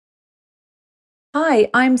Hi,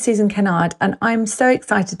 I'm Susan Kennard, and I'm so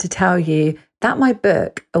excited to tell you that my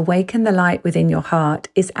book, Awaken the Light Within Your Heart,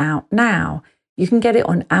 is out now. You can get it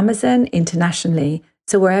on Amazon internationally.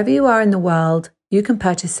 So wherever you are in the world, you can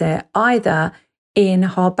purchase it either in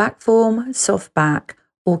hardback form, softback,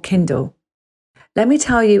 or Kindle. Let me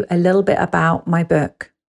tell you a little bit about my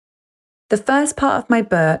book. The first part of my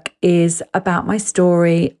book is about my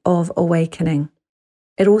story of awakening.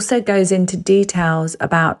 It also goes into details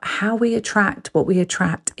about how we attract what we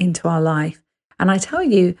attract into our life. And I tell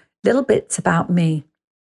you little bits about me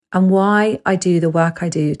and why I do the work I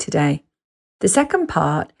do today. The second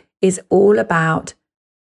part is all about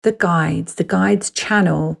the guides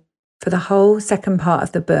channel for the whole second part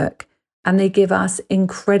of the book. And they give us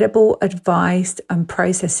incredible advice and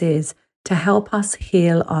processes to help us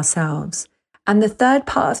heal ourselves. And the third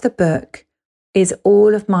part of the book is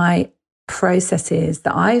all of my processes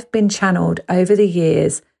that I've been channeled over the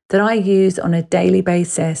years that I use on a daily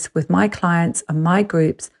basis with my clients and my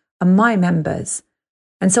groups and my members.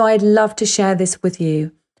 And so I'd love to share this with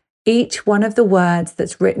you. Each one of the words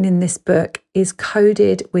that's written in this book is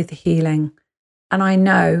coded with healing. And I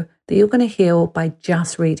know that you're going to heal by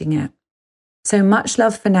just reading it. So much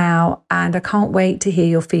love for now, and I can't wait to hear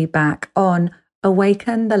your feedback on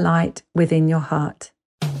Awaken the Light Within Your Heart.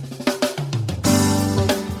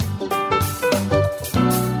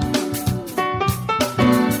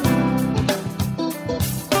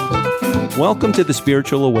 Welcome to The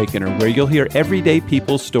Spiritual Awakener, where you'll hear everyday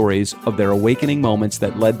people's stories of their awakening moments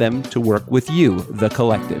that led them to work with you, the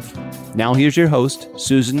collective. Now here's your host,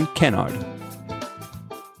 Susan Kennard.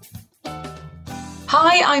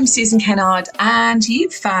 Hi, I'm Susan Kennard, and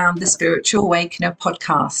you've found the Spiritual Awakener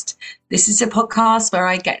podcast. This is a podcast where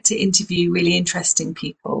I get to interview really interesting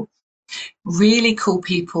people, really cool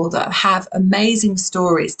people that have amazing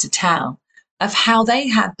stories to tell of how they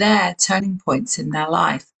had their turning points in their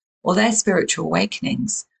life or their spiritual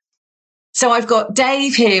awakenings. So I've got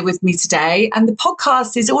Dave here with me today, and the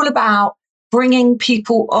podcast is all about bringing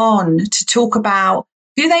people on to talk about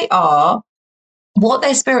who they are, what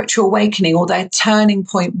their spiritual awakening or their turning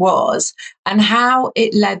point was, and how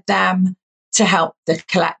it led them to help the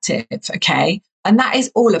collective, okay? And that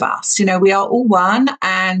is all of us. You know, we are all one,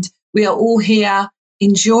 and we are all here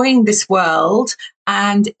enjoying this world,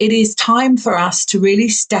 and it is time for us to really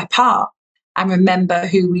step up and remember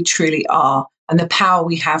who we truly are and the power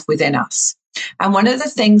we have within us. And one of the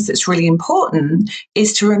things that's really important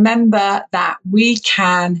is to remember that we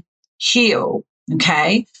can heal,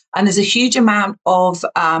 okay? And there's a huge amount of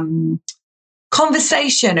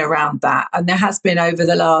conversation around that. And there has been over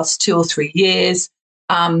the last 2 or 3 years.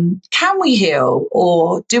 Can we heal,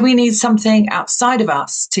 or do we need something outside of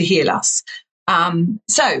us to heal us?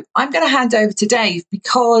 So I'm going to hand over to Dave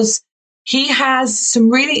because he has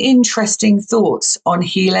some really interesting thoughts on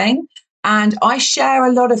healing. And I share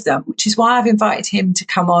a lot of them, which is why I've invited him to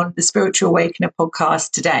come on the Spiritual Awakener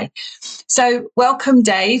podcast today. So welcome,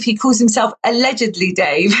 Dave. He calls himself allegedly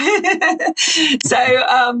Dave. So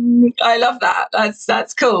I love that.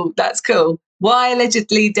 That's cool. That's cool. Why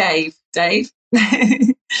allegedly Dave? Dave?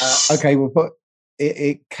 Okay, well, but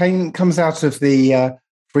it comes out of the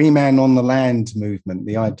free man on the land movement,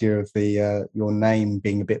 the idea of the your name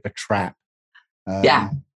being a bit of a trap. Yeah.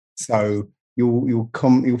 So you'll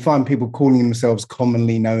find people calling themselves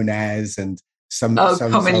commonly known as, and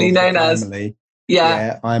commonly known as.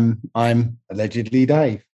 Yeah. I'm allegedly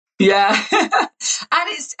Dave. Yeah.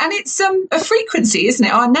 and it's a frequency, isn't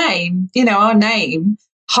it? Our name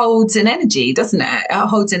holds an energy, doesn't it? It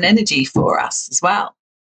holds an energy for us as well.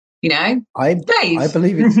 You know, I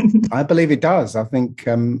believe it. I believe it does. I think.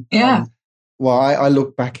 I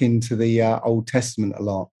look back into the Old Testament a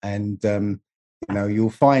lot, and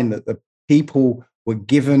you'll find that the people were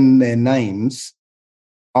given their names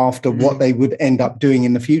after what they would end up doing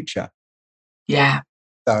in the future. Yeah.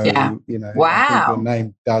 So Wow. I think your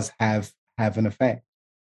name does have an effect.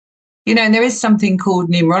 You know, and there is something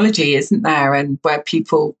called numerology, isn't there? And where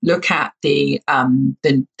people look at the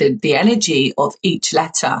energy of each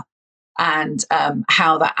letter and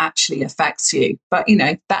how that actually affects you. But,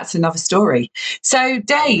 that's another story. So,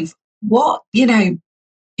 Dave, who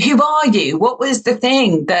are you? What was the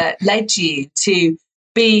thing that led you to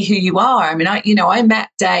be who you are? I mean, I met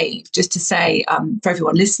Dave, just to say for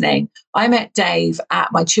everyone listening, I met Dave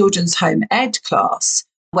at my children's home ed class,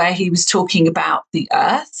 where he was talking about the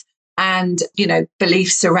earth and,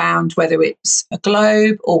 beliefs around whether it's a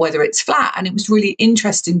globe or whether it's flat. And it was really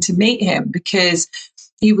interesting to meet him because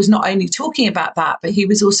he was not only talking about that, but he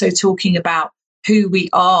was also talking about who we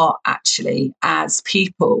are actually as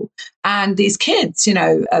people. And these kids, you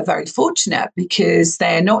know, are very fortunate because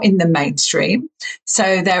they're not in the mainstream.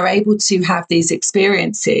 So they're able to have these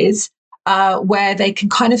experiences where they can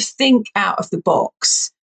kind of think out of the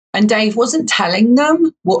box. And Dave wasn't telling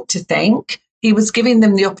them what to think. He was giving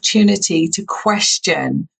them the opportunity to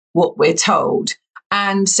question what we're told.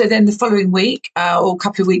 And so then the following week, or a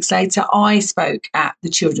couple of weeks later, I spoke at the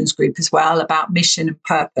children's group as well about mission and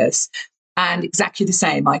purpose. And exactly the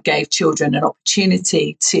same, I gave children an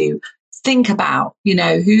opportunity to think about, you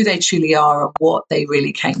know, who they truly are and what they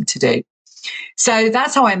really came to do. So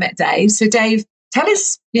that's how I met Dave. So Dave, tell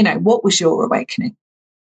us, you know, what was your awakening?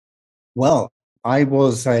 Well, I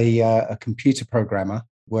was a computer programmer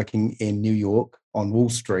working in New York on Wall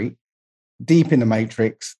Street, deep in the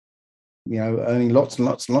matrix, you know, earning lots and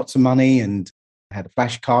lots and lots of money, and had a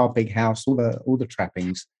flash car, big house, all the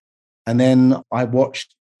trappings. And then I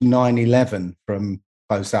watched 9/11 from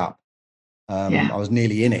close up. I was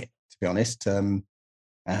nearly in it, to be honest.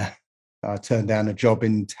 I turned down a job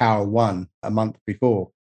in Tower 1 a month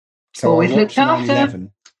before. So always I watched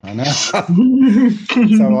 9/11. I know.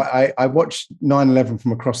 So I watched 9/11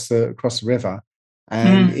 from across the river,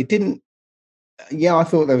 and it didn't. Yeah, I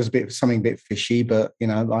thought there was something a bit fishy, but you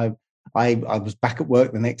know, I was back at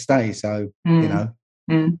work the next day, so you know,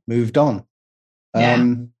 moved on.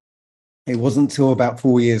 It wasn't until about 3 or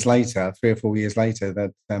 4 years later,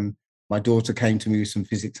 that my daughter came to me with some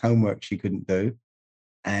physics homework she couldn't do,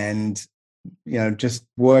 and you know, just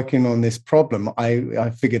working on this problem, I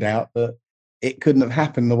figured out that it couldn't have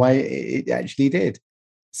happened the way it actually did.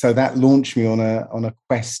 So that launched me on a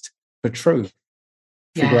quest for truth,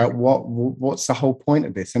 figure out what's the whole point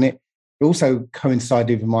of this. And it also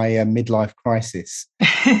coincided with my midlife crisis.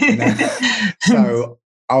 You know? So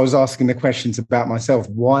I was asking the questions about myself.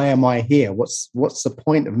 Why am I here? What's the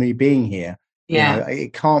point of me being here? Yeah. You know,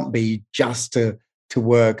 it can't be just to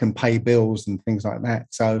work and pay bills and things like that.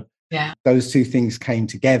 So those two things came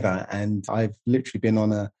together, and I've literally been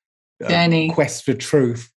on a quest for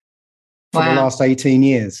truth for the last 18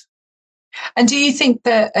 years. And do you think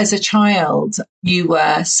that as a child, you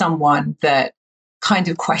were someone that kind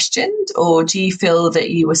of questioned, or do you feel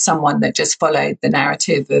that you were someone that just followed the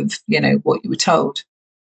narrative of, you know, what you were told?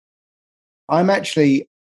 I'm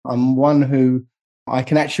one who I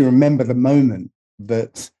can actually remember the moment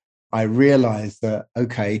that I realized that,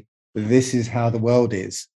 okay, this is how the world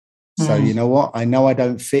is. So you know what? I know I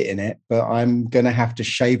don't fit in it, but I'm going to have to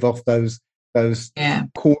shave off those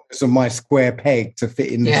corners of my square peg to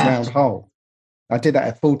fit in this round hole. I did that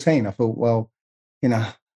at 14. I thought, well, you know,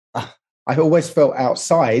 I always felt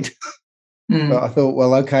outside, but I thought,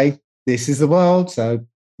 well, okay, this is the world. So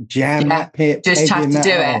jam that pit. Just have to do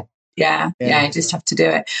it. Yeah, you just have to do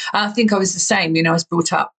it. I think I was the same. You know, I was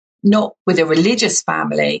brought up not with a religious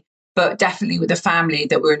family, but definitely with a family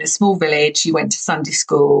that were in a small village. You went to Sunday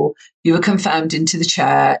school, you were confirmed into the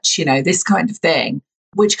church, you know, this kind of thing,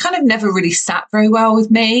 which kind of never really sat very well with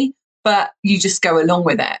me, but you just go along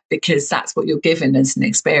with it because that's what you're given as an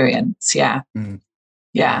experience. Yeah,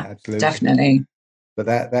 absolutely. Definitely. But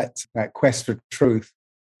that quest for truth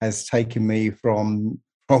has taken me from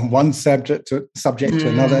one subject to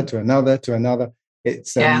another.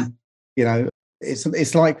 It's, you know,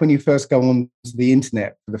 it's like when you first go on to the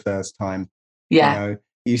internet for the first time. You know,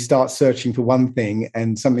 you start searching for one thing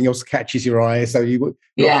and something else catches your eye. So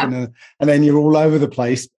and then you're all over the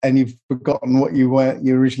place and you've forgotten what you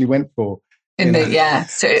originally went for.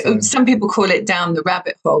 So some people call it down the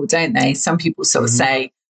rabbit hole, don't they? Some people sort of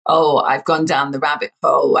say, oh, I've gone down the rabbit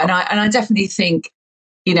hole. And I definitely think,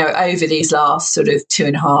 you know, over these last sort of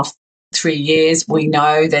 2.5, 3 years, we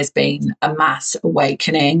know there's been a mass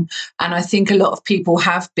awakening. And I think a lot of people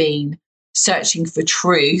have been searching for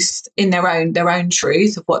truth in their own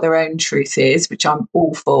truth of what their own truth is, which I'm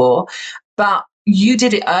all for. But you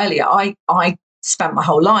did it earlier. I spent my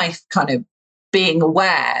whole life kind of being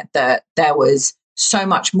aware that there was so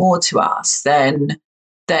much more to us than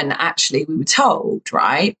actually we were told,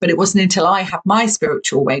 right? But it wasn't until I had my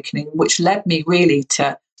spiritual awakening, which led me really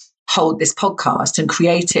to hold this podcast and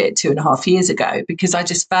create it 2.5 years ago, because I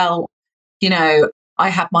just felt, you know, I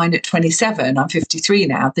had mine at 27. I'm 53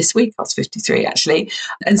 now. This week I was 53 actually.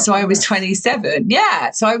 And so I was 27.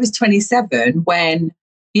 Yeah. So I was 27 when,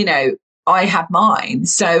 you know, I had mine.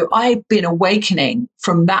 So I've been awakening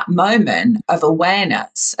from that moment of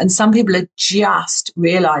awareness. And some people are just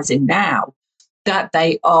realizing now that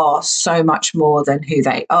they are so much more than who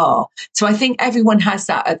they are. So I think everyone has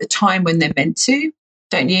that at the time when they're meant to,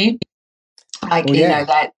 don't you? Like, you know,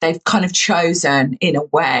 that they've kind of chosen in a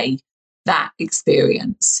way that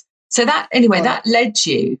experience. So that, anyway, that led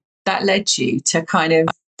you that led you to kind of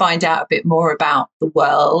find out a bit more about the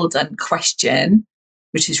world and question,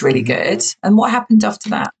 which is really good. And what happened after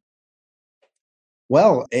that?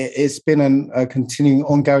 Well, it's been a continuing,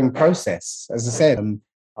 ongoing process. As I said,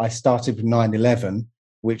 I started with 9/11,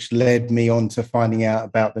 which led me on to finding out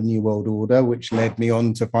about the New World Order, which led me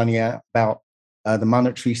on to finding out about the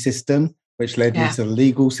monetary system, which led me to the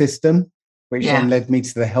legal system, which then led me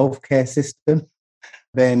to the healthcare system.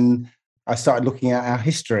 Then I started looking at our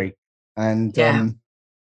history, and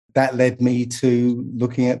that led me to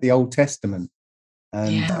looking at the Old Testament.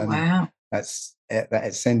 And,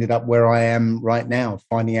 that's ended up where I am right now,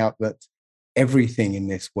 finding out that everything in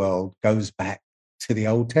this world goes back to the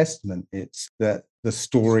Old Testament. It's the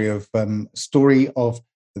story of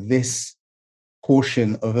this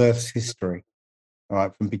portion of Earth's history, all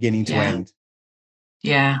right, from beginning to end.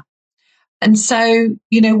 Yeah. And so,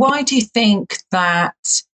 why do you think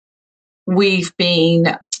that we've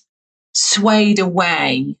been swayed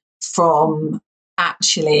away from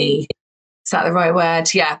actually, is that the right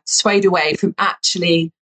word? Yeah, swayed away from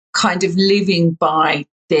actually kind of living by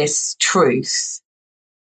this truth?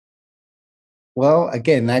 Well,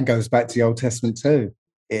 again, that goes back to the Old Testament too.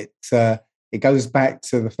 It goes back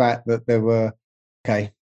to the fact that there were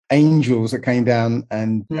angels that came down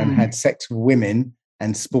and had sex with women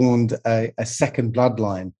and spawned a second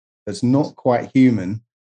bloodline that's not quite human,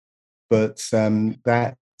 but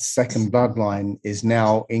that second bloodline is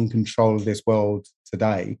now in control of this world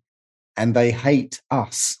today, and they hate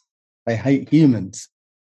us. They hate humans,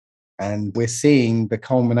 and we're seeing the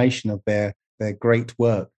culmination of their great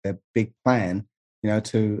work, their big plan,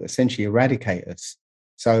 to essentially eradicate us.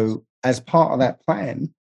 So, as part of that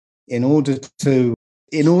plan, in order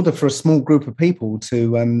for a small group of people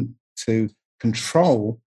to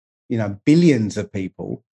control, billions of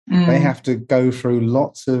people, they have to go through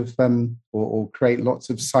lots of or create lots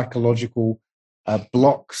of psychological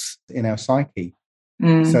blocks in our psyche,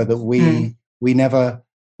 so that we never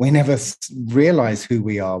realize who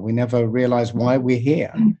we are. We never realize why we're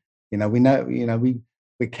here.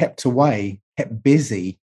 We're kept away, kept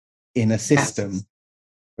busy in a system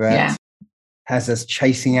that has us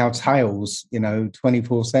chasing our tails,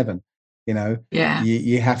 24/7. You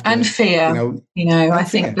have to, and fear. I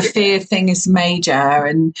think the fear thing is major.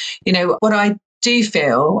 And what I do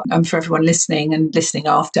feel, and for everyone listening and listening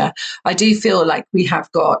after, I do feel like we have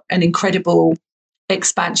got an incredible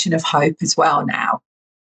expansion of hope as well now.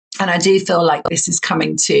 And I do feel like this is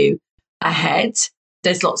coming to a head.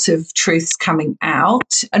 There's lots of truths coming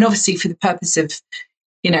out. And obviously for the purpose of,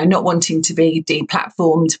 not wanting to be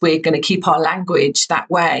deplatformed, we're going to keep our language that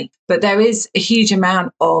way. But there is a huge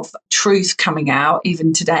amount of truth coming out.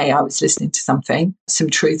 Even today, I was listening to some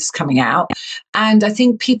truths coming out. And I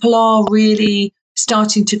think people are really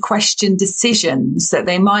starting to question decisions that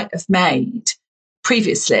they might have made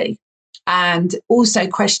previously. And also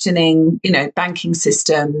questioning, banking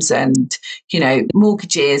systems and,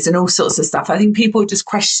 mortgages and all sorts of stuff. I think people are just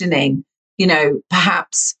questioning,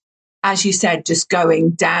 perhaps, as you said, just going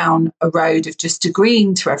down a road of just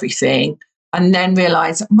agreeing to everything and then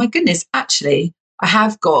realize, oh my goodness, actually, I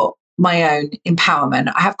have got my own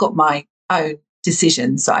empowerment. I have got my own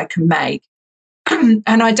decisions that I can make. And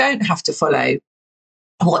I don't have to follow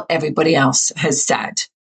what everybody else has said,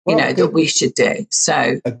 that we should do.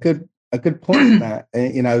 So a good point, that,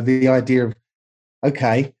 the idea of,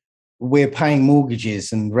 okay, we're paying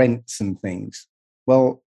mortgages and rents and things.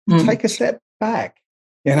 Well, take a step back.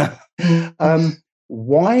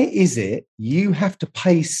 Why is it you have to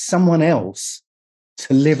pay someone else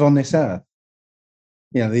to live on this earth?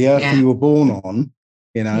 The earth you were born on.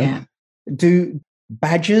 Do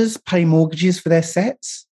badgers pay mortgages for their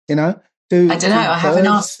sets? I don't know. I haven't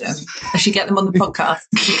asked them. I should get them on the podcast.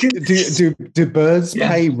 do birds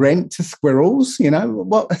pay rent to squirrels?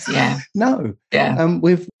 What? No. Yeah.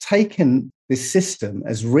 We've taken this system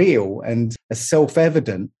as real and as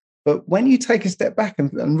self-evident. But when you take a step back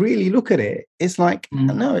and really look at it, it's like,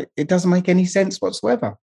 no, it doesn't make any sense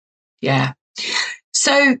whatsoever. Yeah.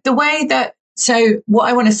 So what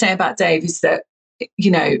I want to say about Dave is that,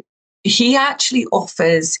 he actually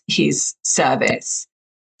offers his service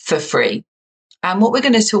for free. And what we're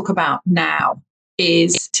going to talk about now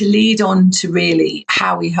is to lead on to really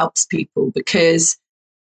how he helps people. Because,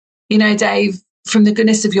 Dave, from the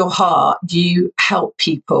goodness of your heart, you help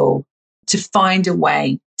people to find a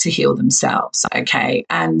way to heal themselves. Okay.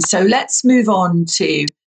 And so let's move on to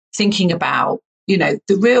thinking about,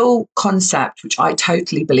 the real concept, which I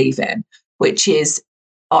totally believe in, which is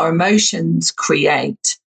our emotions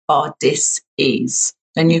create our dis-ease.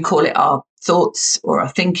 And you call it our thoughts or our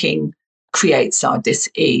thinking creates our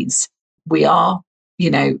dis-ease. We are,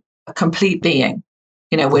 a complete being.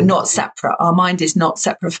 We're not separate. Our mind is not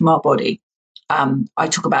separate from our body. I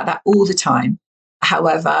talk about that all the time.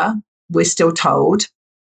 However, we're still told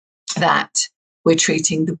that we're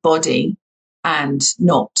treating the body and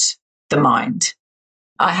not the mind.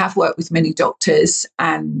 I have worked with many doctors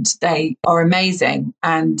and they are amazing.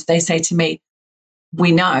 And they say to me,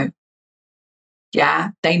 we know.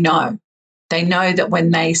 Yeah, they know. They know that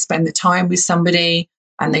when they spend the time with somebody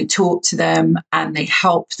and they talk to them and they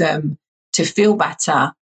help them to feel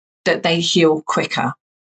better, that they heal quicker.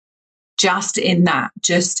 Just in that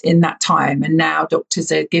time. And now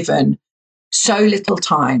doctors are given so little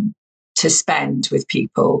time to spend with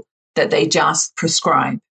people that they just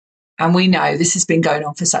prescribe. And we know this has been going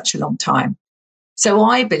on for such a long time. So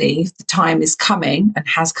I believe the time is coming, and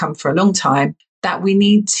has come for a long time, that we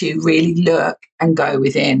need to really look and go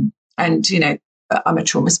within. And, I'm a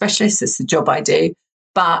trauma specialist. That's the job I do.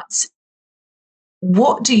 But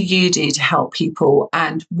what do you do to help people?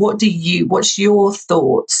 And what's your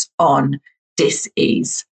thoughts on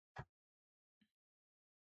dis-ease?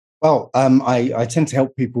 Well, I tend to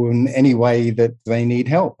help people in any way that they need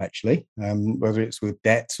help, actually, whether it's with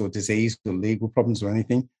debts or disease or legal problems or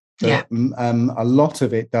anything. But, a lot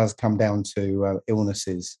of it does come down to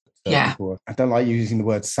illnesses. I don't like using the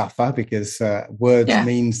word suffer because words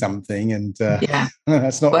mean something, and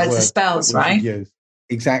that's not words are spells, right? Use.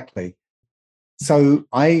 Exactly. So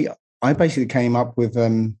I basically came up with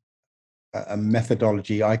a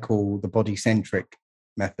methodology I call the body-centric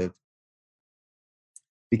method.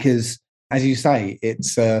 Because, as you say,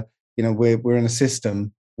 it's we're in a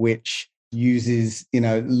system which uses,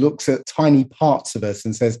 looks at tiny parts of us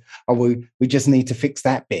and says, "Oh, we just need to fix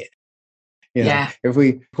that bit." If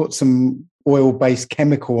we put some oil-based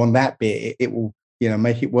chemical on that bit, it will,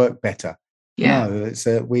 make it work better. Yeah. No, it's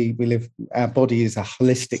we live. Our body is a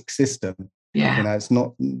holistic system. Yeah. It's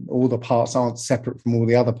not, all the parts aren't separate from all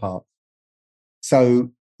the other parts. So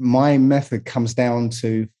my method comes down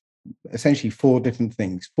to essentially 4 different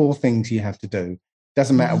things. 4 things you have to do.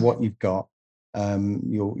 Doesn't matter what you've got,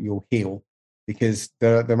 you'll heal, because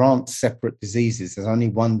there aren't separate diseases. There's only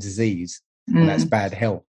one disease, and that's bad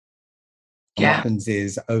health. What happens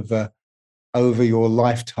is over your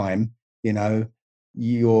lifetime,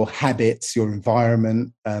 your habits, your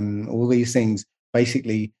environment, all these things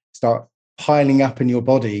basically start piling up in your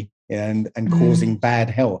body and causing bad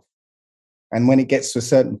health. And when it gets to a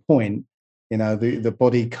certain point, the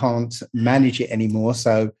body can't manage it anymore.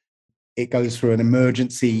 So it goes through an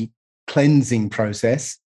emergency cleansing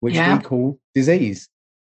process, which we call disease.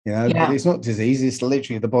 But it's not disease. It's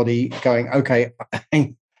literally the body going, okay,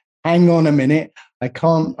 hang on a minute. I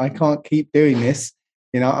can't keep doing this.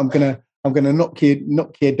 I'm gonna knock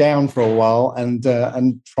you down for a while and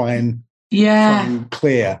try and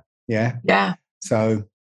clear. Yeah. Yeah. So,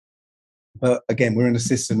 but again, we're in a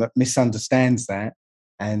system that misunderstands that,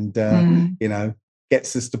 and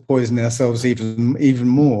gets us to poison ourselves even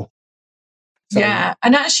more. So,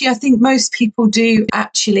 and actually, I think most people do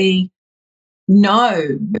actually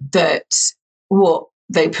know that what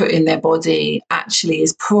they put in their body actually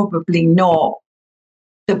is probably not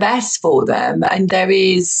the best for them, and there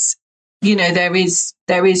is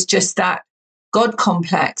just that God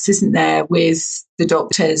complex, isn't there, with the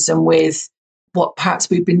doctors and with what perhaps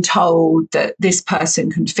we've been told that this person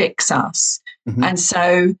can fix us. Mm-hmm. And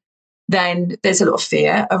so then there's a lot of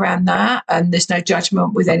fear around that, and there's no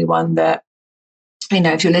judgment with anyone that,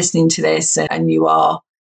 if you're listening to this and you are,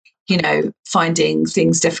 finding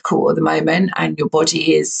things difficult at the moment and your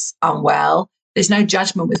body is unwell, there's no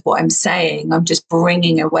judgment with what I'm saying. I'm just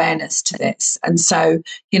bringing awareness to this. And so,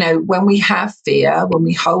 when we have fear, when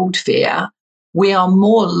we hold fear, we are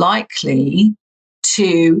more likely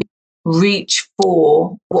to reach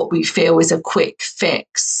for what we feel is a quick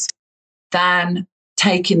fix than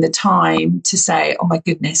taking the time to say, oh my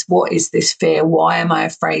goodness, what is this fear? Why am I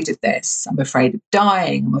afraid of this? I'm afraid of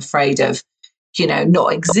dying. I'm afraid of,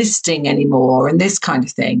 not existing anymore, and this kind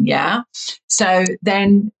of thing. Yeah. So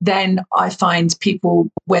then I find people,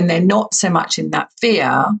 when they're not so much in that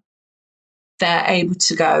fear, they're able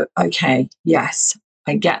to go, okay, yes,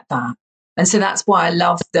 I get that. And so that's why I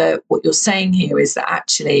love what you're saying here is that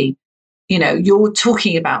actually, you're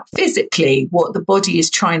talking about physically what the body is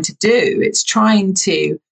trying to do. It's trying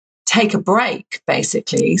to take a break,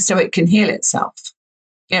 basically, so it can heal itself.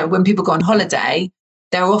 When people go on holiday,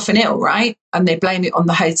 they're often ill, right? And they blame it on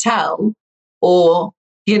the hotel or,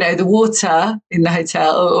 the water in the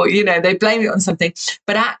hotel, or, they blame it on something.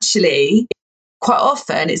 But actually, quite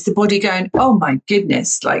often it's the body going, oh my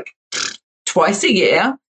goodness, like twice a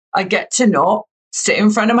year, I get to not sit in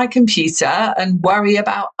front of my computer and worry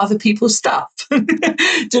about other people's stuff. Do you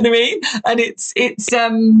know what I mean? And it's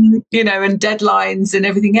you know, and deadlines and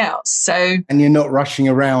everything else. So, and you're not rushing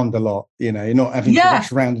around a lot, you know, you're not having to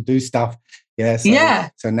rush around to do stuff.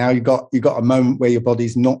 So now you've got a moment where your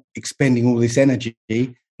body's not expending all this energy.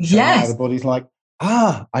 So now the body's like,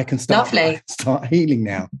 I can start healing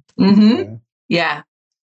now. Mm-hmm. Yeah.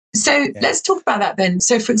 So let's talk about that then.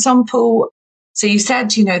 So for example, so you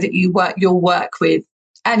said, you know, that you'll work with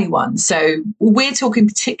anyone. So we're talking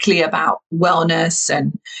particularly about wellness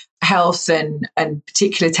and health and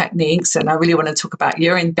particular techniques. And I really want to talk about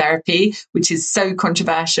urine therapy, which is so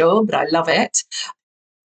controversial, but I love it.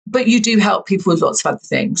 But you do help people with lots of other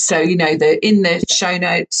things. So, you know, in the show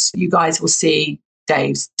notes, you guys will see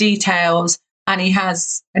Dave's details, and he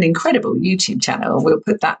has an incredible YouTube channel. We'll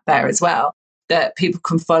put that there as well, that people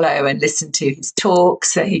can follow and listen to his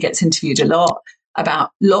talks. He gets interviewed a lot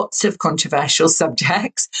about lots of controversial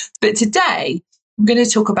subjects. But today, I'm going to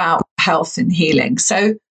talk about health and healing.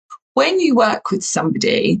 So when you work with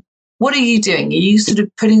somebody, what are you doing? Are you sort of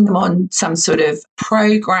putting them on some sort of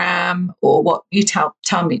program, or what? You tell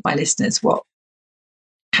me, my listeners, what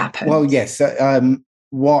happens? Well, yes.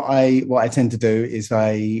 What I tend to do is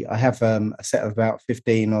I have a set of about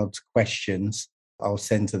 15 odd questions I'll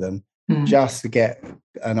send to them just to get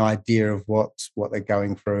an idea of what they're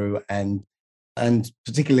going through, and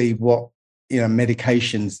particularly what, you know,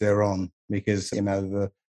 medications they're on, because, you know,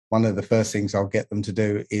 one of the first things I'll get them to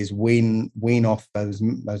do is wean off those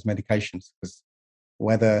medications, because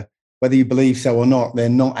whether you believe so or not, they're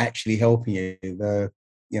not actually helping you.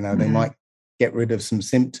 They might get rid of some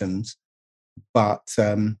symptoms, but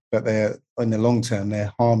they're, in the long term,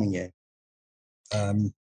 they're harming you.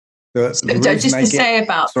 Just to say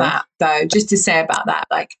about that,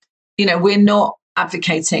 like, you know, we're not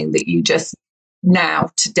advocating that you just now,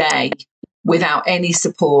 today, without any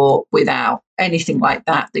support, without anything like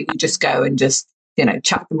that you just go and just, you know,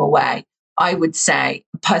 chuck them away. I would say,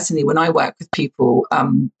 personally, when I work with people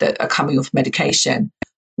that are coming off medication,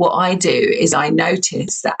 what I do is I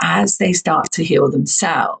notice that as they start to heal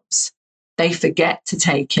themselves, they forget to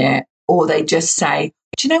take it, or they just say,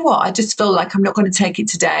 do you know what? I just feel like I'm not going to take it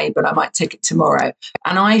today, but I might take it tomorrow.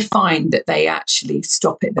 And I find that they actually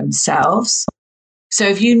stop it themselves. So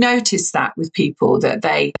if you notice that with people,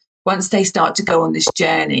 that once they start to go on this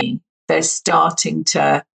journey, they're starting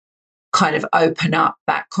to kind of open up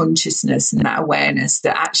that consciousness and that awareness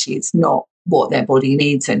that actually it's not what their body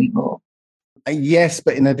needs anymore. Yes,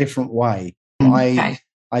 but in a different way. Okay.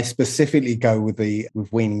 I specifically go with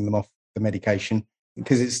weaning them off the medication,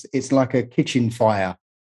 because it's like a kitchen fire,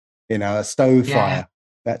 you know, a stove fire.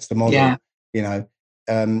 That's the model. Yeah. You know,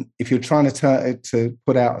 if you're trying to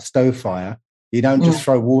put out a stove fire, you don't just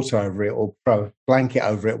throw water over it or throw a blanket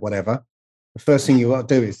over it, whatever. The first thing you got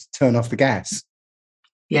to do is turn off the gas.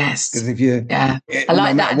 Yes. Because if you, I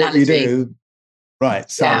like that analogy. What you do, right?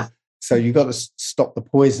 So you got to stop the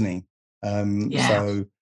poisoning. So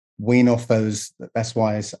wean off those. That's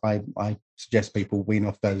why I suggest people wean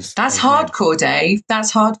off those. That's hardcore, Dave.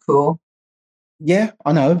 That's hardcore. Yeah,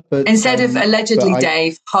 I know. But instead of allegedly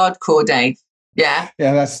Dave, hardcore Dave. Yeah.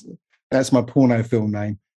 Yeah, that's my porno film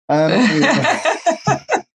name.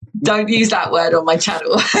 Don't use that word on my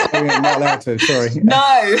channel. I'm not allowed to. Sorry.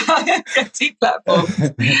 No, deep platforms.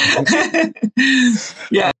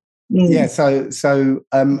 Yeah. Yeah. So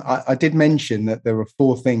I did mention that there are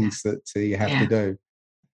 4 things that you have to do.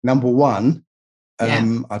 Number 1,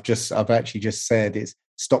 I've actually just said, is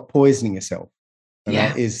stop poisoning yourself, and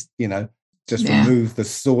that is, you know, just remove the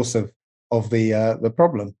source of the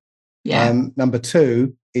problem. Yeah. Number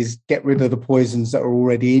 2 is get rid of the poisons that are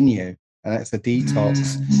already in you, and that's a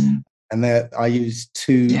detox. And I use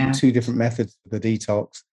two different methods for the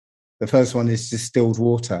detox. The first one is distilled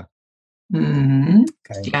water. Okay.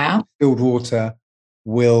 Yeah. Distilled water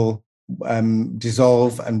will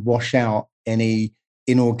dissolve and wash out any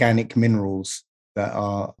inorganic minerals that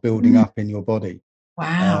are building up in your body.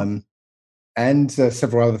 Wow. And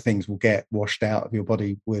several other things will get washed out of your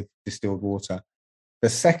body with distilled water. The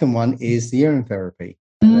second one is the urine therapy.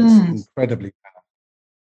 That's incredibly powerful.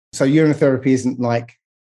 So urine therapy isn't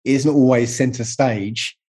always center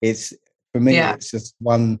stage. It's, for me, it's just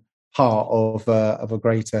one part of a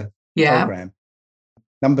greater program.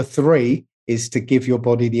 Number 3 is to give your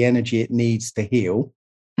body the energy it needs to heal.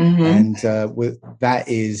 And with that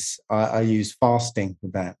is, I use fasting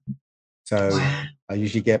with that. So I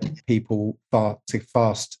usually get people to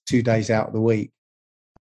fast 2 days out of the week.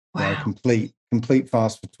 Wow. Complete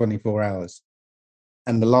fast for 24 hours.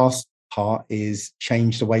 And the last part is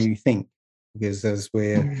change the way you think, because as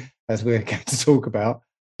we're going to talk about,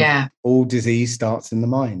 all disease starts in the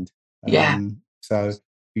mind. So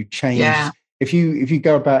you change, if you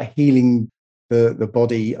go about healing the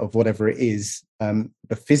body of whatever it is,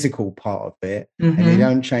 the physical part of it, and you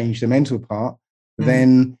don't change the mental part,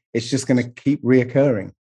 then it's just going to keep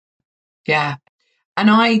reoccurring. Yeah. And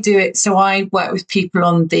I do it. So I work with people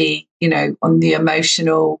on the, on the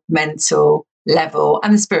emotional, mental level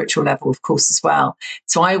and the spiritual level, of course, as well.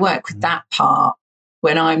 So I work with that part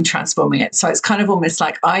when I'm transforming it. So it's kind of almost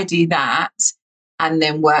like I do that and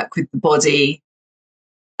then work with the body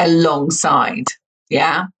alongside.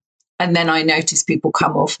 Yeah. And then I notice people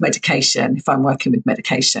come off medication if I'm working with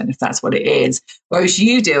medication, if that's what it is. Whereas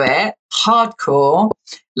you do it hardcore,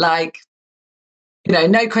 like,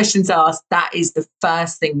 no questions asked. That is the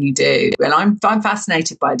first thing you do. And I'm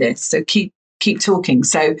fascinated by this. So keep talking.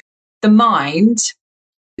 So the mind,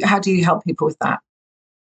 how do you help people with that?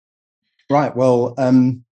 Right. Well,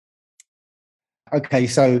 okay.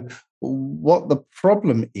 So what the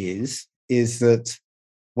problem is that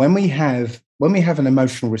when we have an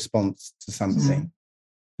emotional response to something,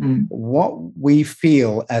 what we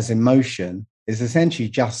feel as emotion is essentially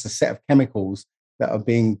just a set of chemicals that are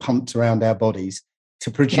being pumped around our bodies to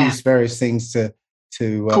produce various things to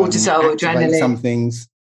cortisol, adrenaline, some things.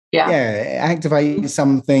 Activate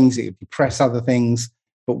some things, it depress other things,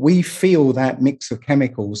 but we feel that mix of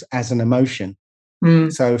chemicals as an emotion.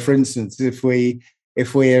 So, for instance, if we're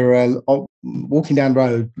walking down the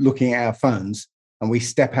road looking at our phones and we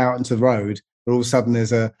step out into the road, but all of a sudden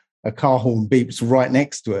there's a car horn beeps right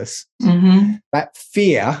next to us, that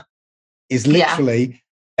fear is literally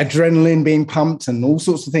adrenaline being pumped and all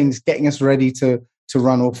sorts of things getting us ready to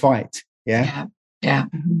run or fight.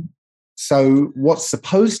 So what's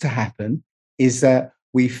supposed to happen is that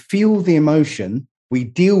we feel the emotion, we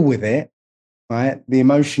deal with it, right? The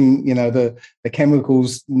emotion, the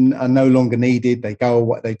chemicals are no longer needed, they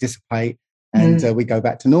they dissipate, and we go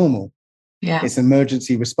back to normal. It's an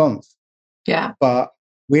emergency response. But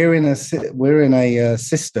we're in a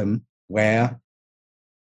system where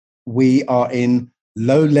we are in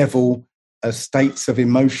low level states of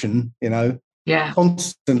emotion,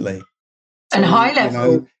 constantly. And high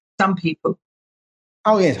level, some people.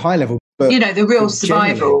 Oh, yes, high level. But the real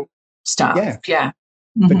survival stuff.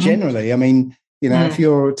 But generally, I mean, if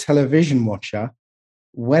you're a television watcher,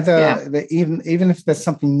 even if there's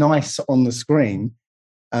something nice on the screen,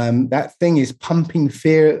 that thing is pumping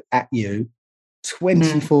fear at you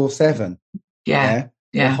 24/7. They're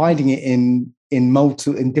hiding it in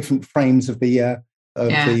different frames of the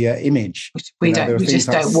image. We just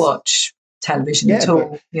don't watch television at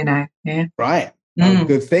all. Right. Oh,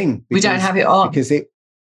 good thing. We don't have it on because we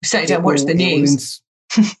certainly don't watch the news.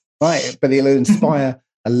 Right, but it'll inspire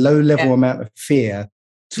a low level amount of fear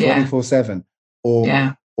 24/7,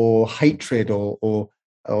 or hatred, or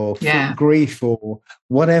grief, or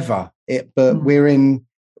whatever. But we're in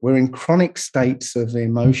chronic states of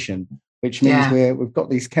emotion, which means we've got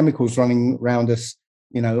these chemicals running around us,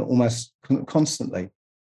 almost constantly.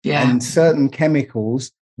 And certain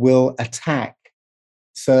chemicals will attack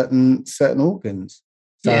certain organs.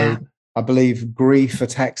 So I believe grief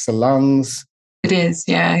attacks the lungs. It is,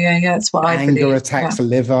 that's what I believe. Anger attacks the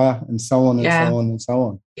liver, and so on and so on and so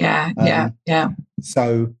on.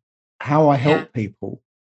 So how I help people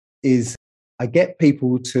is I get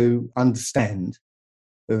people to understand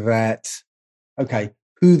that, okay,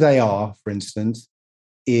 who they are, for instance,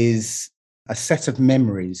 is a set of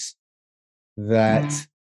memories that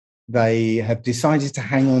they have decided to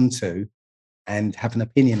hang on to and have an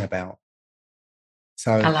opinion about.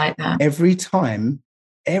 So I like that.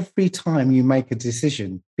 Every time you make a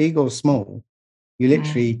decision, big or small, you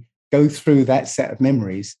literally go through that set of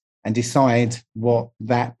memories and decide what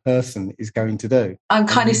that person is going to do. I'm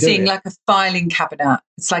kind of seeing like a filing cabinet.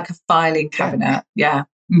 It's like a filing cabinet. Yeah.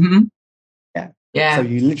 So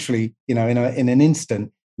you literally, in an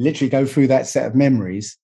instant, literally go through that set of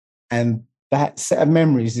memories, and that set of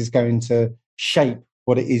memories is going to shape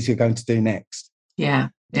what it is you're going to do next.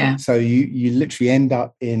 So you literally end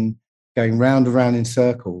up in going round and round in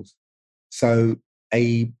circles. So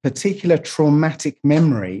a particular traumatic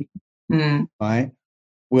memory, right,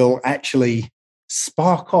 will actually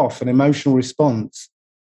spark off an emotional response,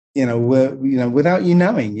 without you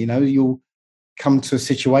knowing. You'll come to a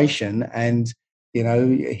situation and,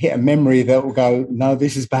 hit a memory that will go, no,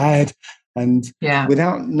 this is bad. And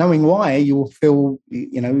without knowing why, you'll feel,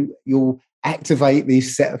 you'll activate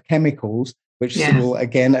these set of chemicals, which will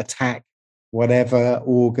again attack whatever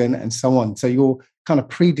organ and so on. So you're kind of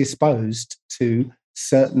predisposed to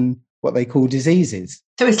certain, what they call diseases.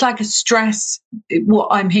 So it's like a stress. What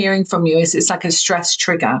I'm hearing from you is it's like a stress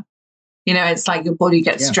trigger. It's like your body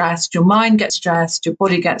gets stressed, your mind gets stressed, your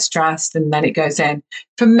body gets stressed, and then it goes in.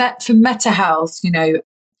 For meta health,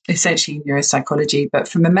 essentially neuropsychology, but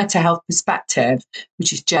from a meta health perspective,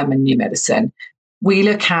 which is German new medicine, we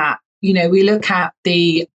look at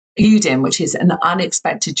the Uden, which is an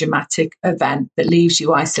unexpected dramatic event that leaves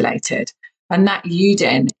you isolated. And that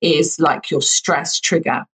Uden is like your stress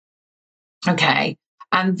trigger. Okay.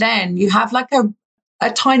 And then you have like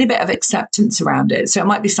a tiny bit of acceptance around it. So it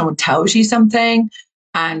might be someone tells you something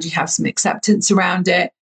and you have some acceptance around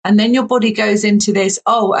it. And then your body goes into this,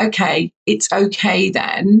 oh, okay, it's okay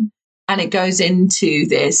then. And it goes into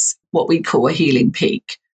this, what we call a healing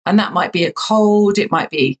peak. And that might be a cold, it might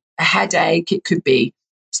be a headache, it could be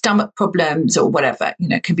stomach problems or whatever,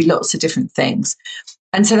 it could be lots of different things.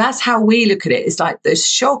 And so that's how we look at it. It's like the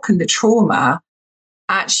shock and the trauma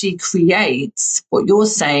actually creates what you're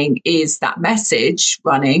saying is that message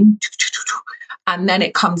running, and then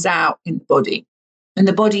it comes out in the body. And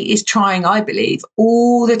the body is trying, I believe,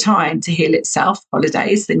 all the time to heal itself,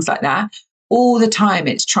 holidays, things like that. All the time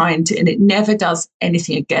it's trying to, and it never does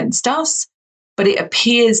anything against us, but it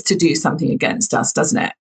appears to do something against us, doesn't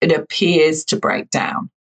it? It appears to break down.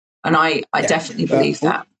 And I definitely believe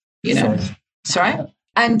that, Sorry?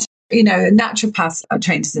 And, naturopaths, I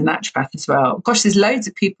trained as a naturopath as well. Gosh, there's loads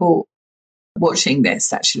of people watching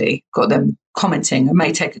this, actually. Got them commenting. I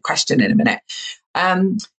may take a question in a minute.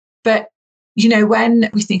 But, when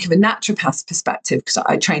we think of a naturopath's perspective, because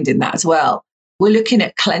I trained in that as well, we're looking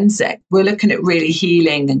at cleansing. We're looking at really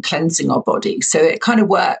healing and cleansing our body. So it kind of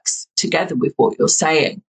works together with what you're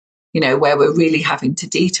saying, where we're really having to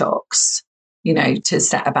detox, to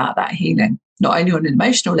set about that healing, not only on an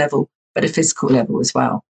emotional level, but a physical level as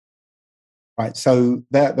well. Right. So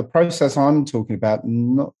the process I'm talking about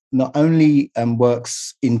not only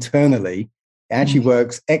works internally, it actually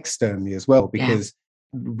works externally as well, because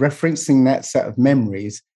referencing that set of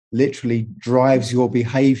memories literally drives your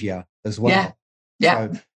behavior as well. Yeah.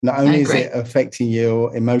 So not only is it affecting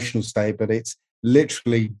your emotional state, but it's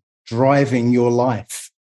literally driving your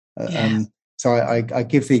life. So I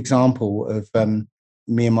give the example of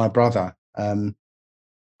me and my brother.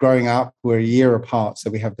 Growing up, we're a year apart, so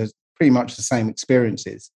we have pretty much the same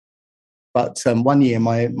experiences. But one year,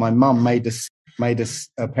 my mum made us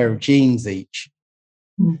a pair of jeans each.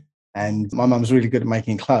 And my mum's really good at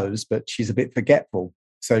making clothes, but she's a bit forgetful.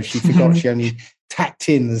 So she forgot she only tacked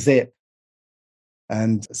in the zip.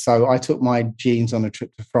 And so I took my jeans on a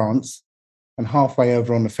trip to France, and halfway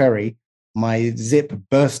over on the ferry, my zip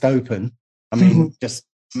burst open. I mean, just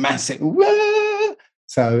massive. Whoa!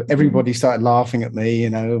 So everybody started laughing at me,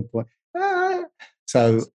 Ah!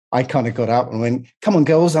 So I kind of got up and went, "Come on,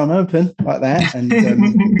 girls, I'm open," like that. And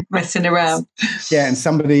messing around. Yeah, and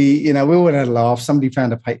somebody, we all had a laugh. Somebody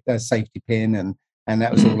found a safety pin, and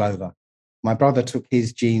that was all over. My brother took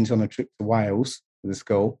his jeans on a trip to Wales with the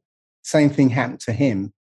school. Same thing happened to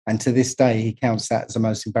him. And to this day, he counts that as the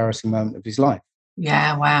most embarrassing moment of his life.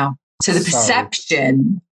 Yeah, wow. So the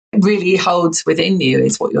perception really holds within you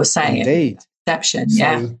is what you're saying. Indeed. Perception,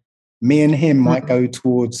 so me and him might go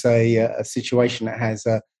towards a situation that has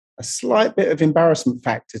a slight bit of embarrassment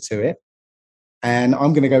factor to it. And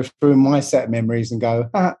I'm going to go through my set of memories and go,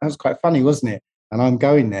 that was quite funny, wasn't it? And I'm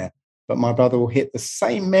going there. But my brother will hit the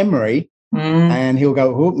same memory and he'll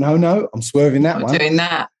go, oh, no, I'm swerving that one. Doing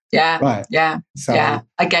that. Yeah. Right. Yeah. So,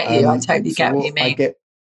 I get you. I totally get what you mean.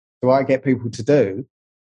 What I get people to do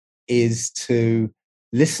is to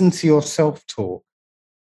listen to your self-talk.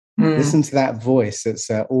 Listen to that voice that's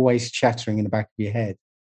always chattering in the back of your head.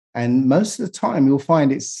 And most of the time, you'll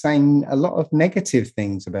find it's saying a lot of negative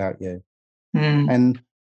things about you. And,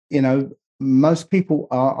 most people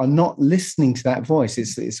are not listening to that voice.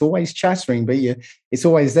 It's always chattering, but it's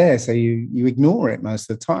always there. So you ignore it most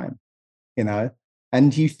of the time,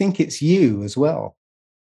 and you think it's you as well.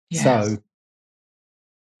 Yes. So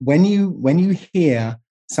when you hear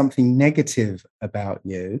something negative about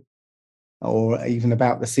you, or even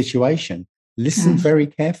about the situation, listen very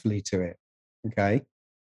carefully to it. Okay.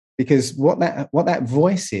 Because what that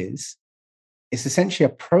voice is, it's essentially a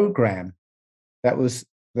program that was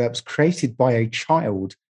created by a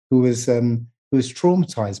child who was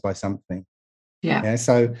traumatized by something. Yeah.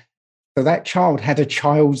 So that child had a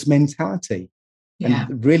child's mentality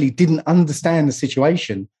and really didn't understand the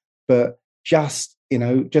situation, but just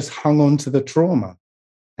hung on to the trauma.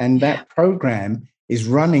 And that program is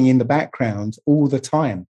running in the background all the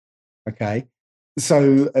time. Okay.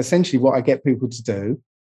 So essentially what I get people to do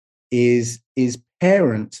is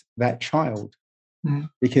parent that child,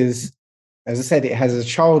 because, as I said, it has a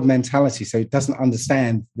child mentality, so it doesn't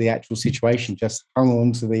understand the actual situation, just hung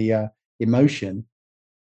on to the emotion.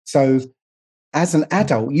 So as an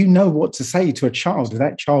adult, you know what to say to a child. If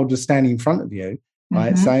that child is standing in front of you,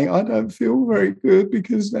 right, saying, I don't feel very good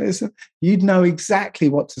because you'd know exactly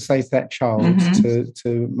what to say to that child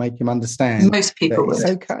to make him understand. Most people that it's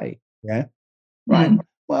okay. Yeah. Right.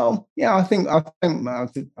 Well, yeah, I think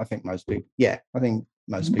most people. Yeah, I think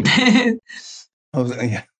most people. I was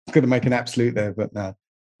going to make an absolute there, but no.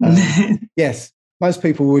 Yes, most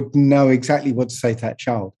people would know exactly what to say to that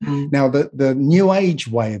child. Now, the new age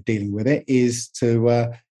way of dealing with it is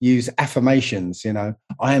to use affirmations. You know,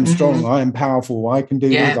 I am strong, I am powerful, I can do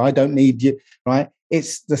this, I don't need you. Right?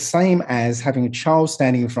 It's the same as having a child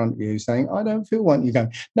standing in front of you saying, I don't feel one. You go,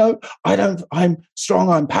 no, I don't. I'm strong,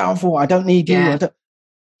 I'm powerful, I don't need you.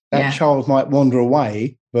 That child might wander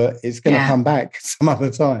away, but it's going to come back some other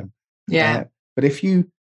time. Yeah. But if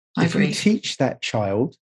you teach that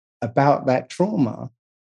child about that trauma,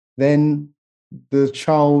 then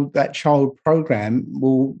that child program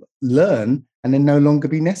will learn and then no longer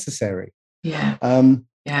be necessary. Yeah.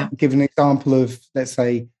 Give an example of, let's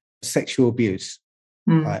say, sexual abuse.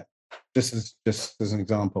 Right. Just as an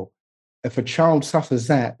example. If a child suffers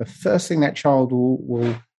that, the first thing that child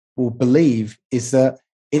will believe is that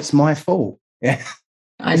it's my fault. Yeah.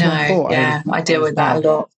 I know. Yeah. I deal with that a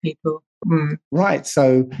lot, people. Right.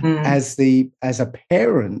 So as a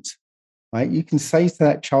parent, right, you can say to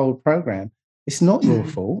that child program, it's not your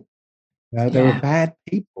fault. You know, there are bad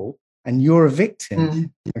people and you're a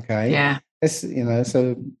victim. Okay. Yeah. It's,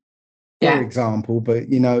 so poor example, but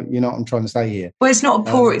you know what I'm trying to say here. Well, it's not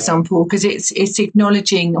a poor example because it's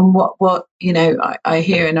acknowledging, and what I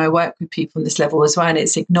hear, and I work with people on this level as well, and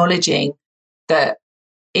it's acknowledging that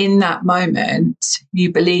in that moment you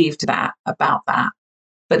believed that about that,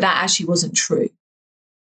 but that actually wasn't true.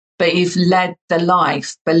 But you've led the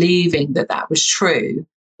life believing that was true,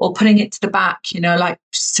 or putting it to the back, like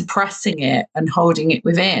suppressing it and holding it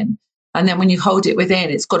within. And then when you hold it within,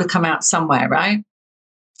 it's got to come out somewhere, right?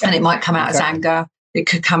 And it might come out as anger. It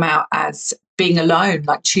could come out as being alone,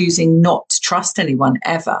 like choosing not to trust anyone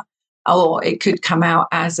ever. Or it could come out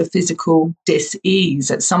as a physical dis-ease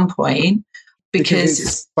at some point because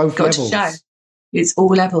it's both got levels. to show. It's all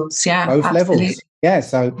levels, yeah. Both absolutely. levels. Yeah,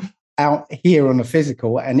 so out here on the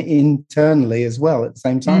physical and internally as well at the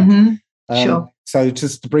same time. Sure. So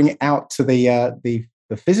just to bring it out to the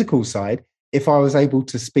physical side, if I was able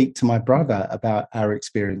to speak to my brother about our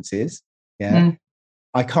experiences,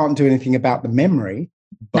 I can't do anything about the memory,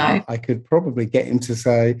 but I could probably get him to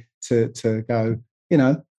say, to go,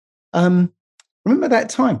 remember that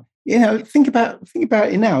time? Think about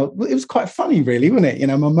it now. It was quite funny, really, wasn't it?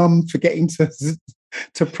 My mum forgetting to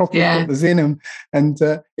properly put the Xenon, and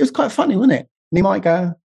it was quite funny, wasn't it? And he might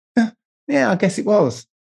go, yeah, I guess it was.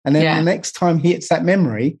 And then the next time he hits that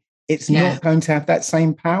memory, it's not going to have that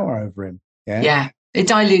same power over him. Yeah. Yeah. It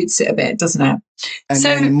dilutes it a bit, doesn't it? And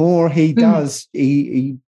then the more he does,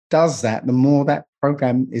 he does that, the more that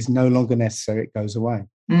program is no longer necessary. It goes away.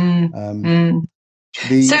 So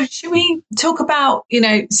should we talk about,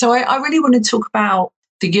 so I really want to talk about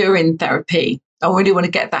the urine therapy. I really want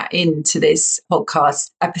to get that into this podcast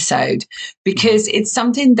episode because it's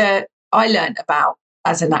something that I learned about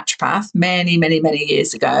as a naturopath many, many, many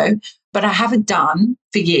years ago, but I haven't done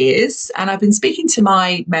for years. And I've been speaking to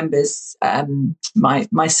my members,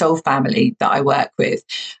 my soul family that I work with,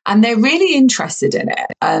 and they're really interested in it,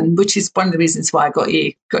 which is one of the reasons why I got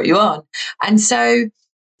you on. And so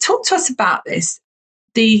talk to us about this,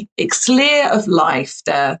 the elixir of life,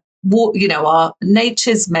 our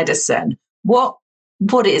nature's medicine. What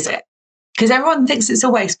is it? Because everyone thinks it's a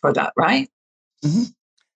waste product, right? Mm-hmm.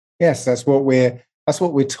 Yes, that's what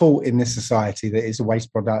we're taught in this society, that it's a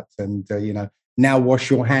waste product, and now wash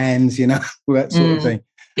your hands, that sort of thing.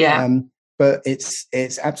 Yeah. But it's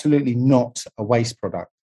absolutely not a waste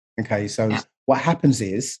product. Okay, so what happens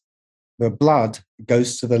is the blood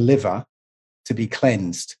goes to the liver to be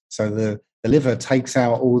cleansed. So the liver takes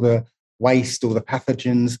out all the waste, all the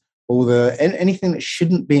pathogens, all anything that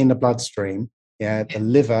shouldn't be in the bloodstream. Yeah, the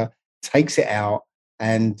liver takes it out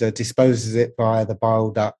and disposes it via the bile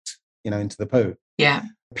duct, into the poo. Yeah.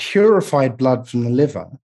 Purified blood from the liver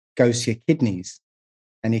goes to your kidneys,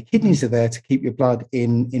 and your kidneys are there to keep your blood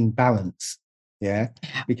in balance. Yeah.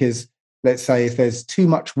 Because let's say if there's too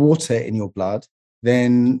much water in your blood,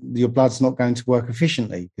 then your blood's not going to work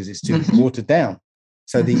efficiently because it's too watered down.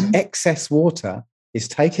 So the excess water is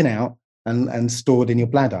taken out and stored in your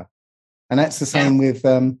bladder. And that's the same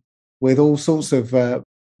with all sorts of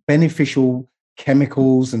beneficial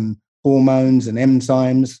chemicals and hormones and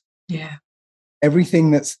enzymes. Yeah.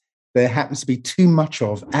 Everything there happens to be too much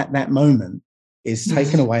of at that moment is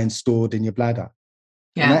taken away and stored in your bladder.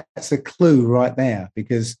 Yeah. And that's a clue right there,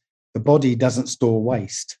 because the body doesn't store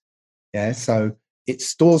waste. Yeah. So it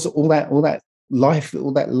stores all that life,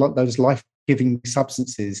 those life-giving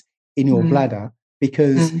substances in your bladder,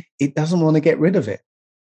 because it doesn't want to get rid of it.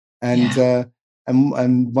 And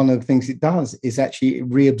and one of the things it does is actually it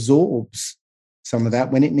reabsorbs some of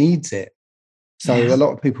that when it needs it. So a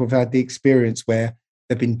lot of people have had the experience where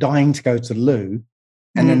they've been dying to go to the loo,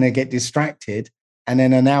 and then they get distracted, and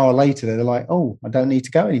then an hour later they're like, "Oh, I don't need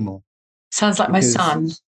to go anymore." Sounds like my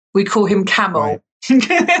son. We call him Camel. Right.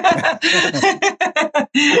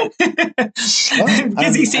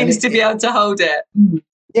 Because he seems to be able to hold it.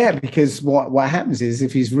 Yeah, because what happens is,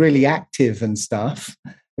 if he's really active and stuff,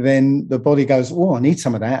 then the body goes, "Oh, I need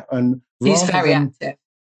some of that." And he's very active.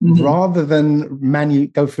 Rather than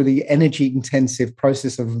go through the energy-intensive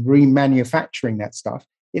process of remanufacturing that stuff,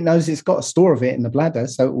 it knows it's got a store of it in the bladder,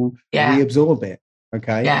 so it will reabsorb it.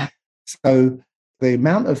 Okay. Yeah. So the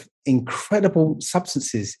amount of incredible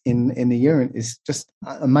substances in the urine is just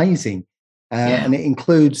amazing. And it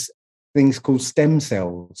includes things called stem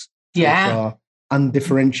cells, which are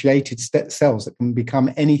undifferentiated cells that can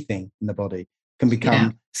become anything in the body. Can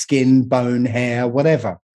become skin, bone, hair,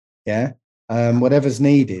 whatever. Yeah. Whatever's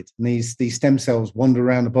needed. And these stem cells wander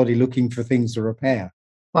around the body looking for things to repair.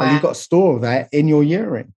 Wow. And you've got a store of that in your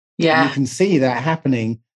urine. Yeah. And you can see that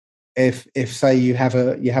happening if say you have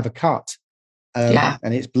a cut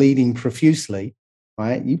and it's bleeding profusely,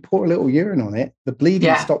 right? You pour a little urine on it, the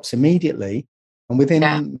bleeding stops immediately, and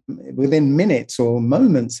within minutes or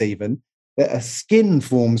moments even, a skin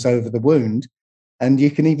forms over the wound, and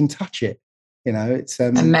you can even touch it. You know, it's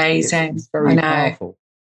amazing. It's very powerful.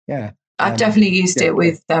 Yeah. I've definitely used it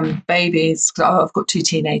with babies. I've got 2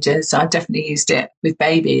 teenagers. I've definitely used it with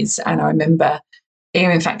babies. And I remember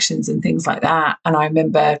ear infections and things like that. And I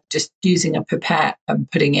remember just using a pipette and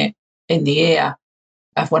putting it in the ear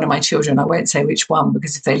of one of my children. I won't say which one,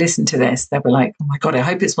 because if they listen to this, they'll be like, "Oh my God, I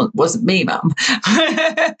hope it wasn't me, Mum."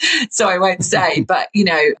 So I won't say. But,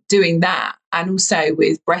 doing that, and also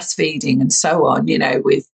with breastfeeding and so on,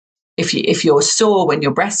 with if you're sore when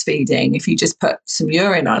you're breastfeeding, if you just put some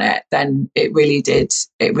urine on it, then it really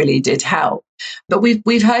did help. But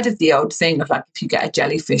we've heard of the old thing of, like, if you get a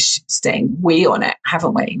jellyfish sting, wee on it,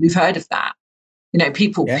 haven't we? We've heard of that.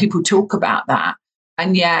 People talk about that,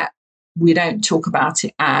 and yet we don't talk about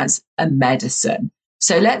it as a medicine.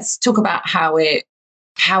 So let's talk about how it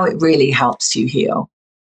really helps you heal.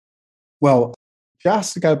 Well,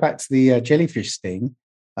 just to go back to the jellyfish sting.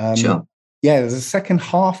 Sure. Yeah, there's a second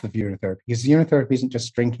half of urine therapy, because urine therapy isn't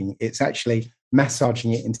just drinking, it's actually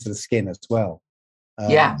massaging it into the skin as well.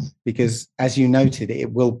 Because, as you noted,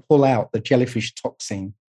 it will pull out the jellyfish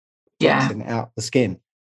toxin out the skin.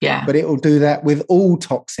 Yeah. But it will do that with all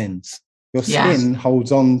toxins. Your skin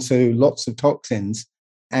holds on to lots of toxins,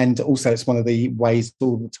 and also it's one of the ways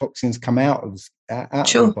all the toxins come out of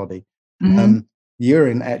the body.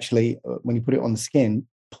 Urine actually, when you put it on the skin,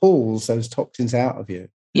 pulls those toxins out of you.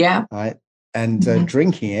 Yeah. Right. And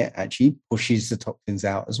drinking it actually pushes the toxins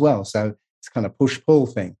out as well. So it's kind of push-pull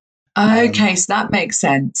thing. Okay, so that makes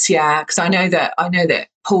sense. Yeah, because I know that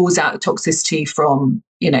pulls out the toxicity from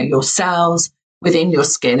your cells within your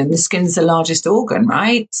skin, and the skin's the largest organ,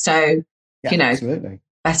 right? So absolutely,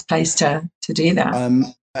 best place to do that.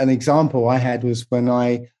 An example I had was when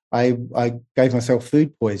I gave myself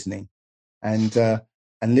food poisoning, and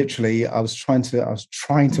literally I was trying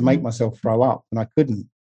to make myself throw up, and I couldn't.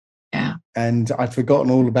 Yeah. And I'd forgotten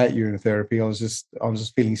all about urine therapy. I was just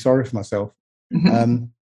feeling sorry for myself. But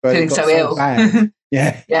feeling it got so ill. Bad.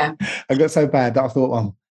 Yeah. Yeah. I got so bad that I thought,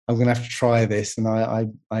 well, I'm going to have to try this. And I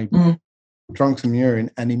drank some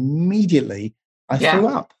urine, and immediately I threw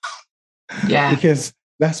up. Yeah. Because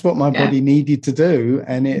that's what my body needed to do.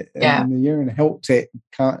 And and the urine helped it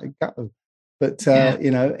go. But,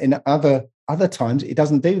 in other times, it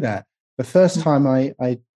doesn't do that. The first time I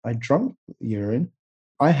drank urine,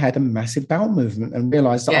 I had a massive bowel movement and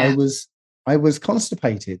realized that I was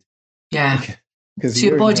constipated. Yeah. Because so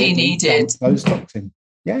your body needed those toxins.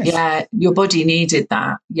 Yes. Yeah, your body needed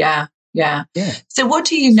that. Yeah. So what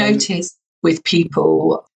do you notice with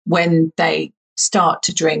people when they start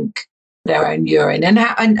to drink their own urine?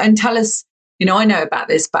 And tell us, I know about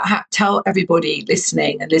this, but tell everybody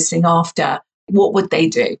listening and listening after, what would they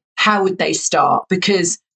do? How would they start?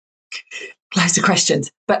 Because loads of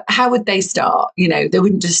questions, but how would they start? They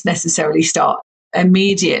wouldn't just necessarily start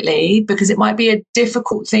immediately, because it might be a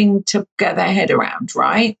difficult thing to get their head around,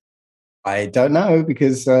 right? I don't know,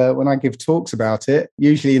 because when I give talks about it,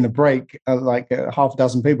 usually in the break, half a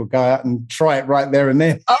dozen people go out and try it right there and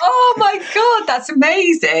then. Oh my God, that's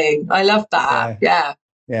amazing. I love that. Yeah.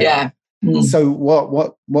 So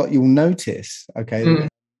what you'll notice, okay,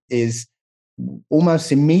 is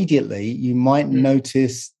almost immediately you might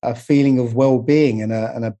notice a feeling of well-being and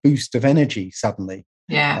a boost of energy suddenly.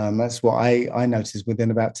 Yeah. That's what I noticed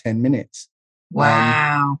within about 10 minutes.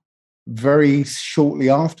 Wow. Very shortly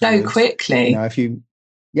afterwards. So quickly.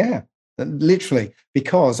 Literally,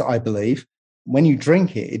 because I believe when you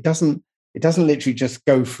drink it, it doesn't literally just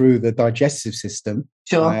go through the digestive system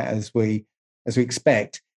as we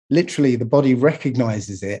expect. Literally, the body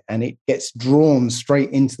recognizes it and it gets drawn straight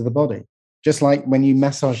into the body. Just like when you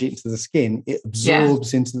massage it into the skin, it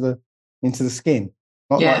absorbs into the skin.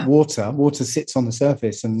 Not like water. Water sits on the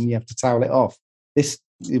surface and you have to towel it off.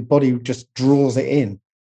 The body just draws it in.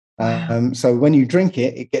 Wow. So when you drink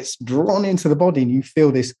it, it gets drawn into the body and you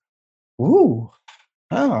feel this,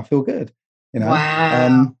 I feel good.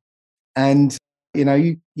 Wow. And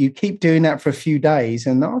you keep doing that for a few days,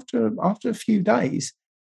 and after a few days,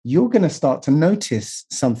 you're going to start to notice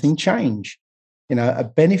something change. A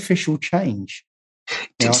beneficial change.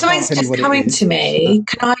 Something's just coming to me.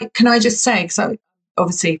 Can I just say, because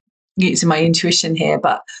obviously using my intuition here,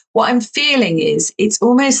 but what I'm feeling is it's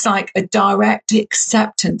almost like a direct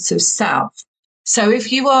acceptance of self. So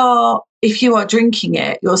if you are drinking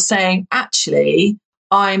it, you're saying, actually,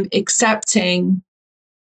 I'm accepting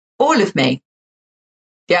all of me.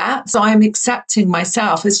 Yeah. So I'm accepting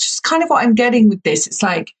myself. It's just kind of what I'm getting with this. It's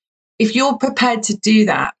like, if you're prepared to do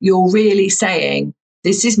that, you're really saying,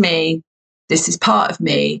 this is me, this is part of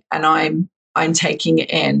me, and I'm taking it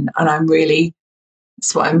in. And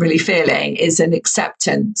it's what I'm really feeling is an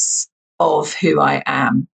acceptance of who I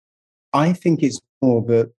am. I think it's more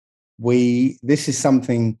that this is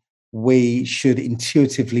something we should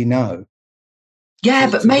intuitively know. Yeah,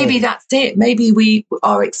 but maybe that's it. Maybe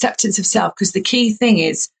our acceptance of self, because the key thing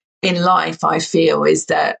is in life, I feel, is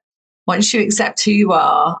that once you accept who you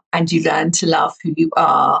are and you learn to love who you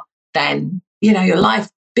are, then, your life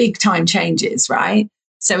big time changes, right?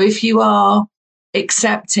 So if you are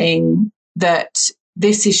accepting that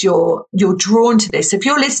this is you're drawn to this, if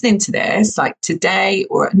you're listening to this, like today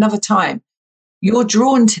or another time, you're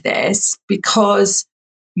drawn to this because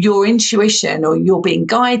your intuition or you're being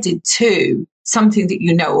guided to something that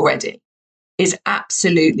you know already is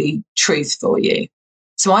absolutely truth for you.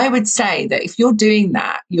 So I would say that if you're doing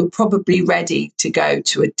that, you're probably ready to go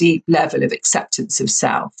to a deep level of acceptance of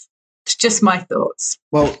self. It's just my thoughts.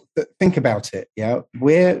 Well, think about it. Yeah,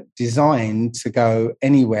 we're designed to go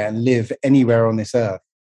anywhere and live anywhere on this earth.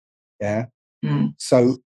 Yeah.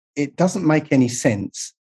 So it doesn't make any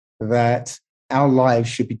sense that our lives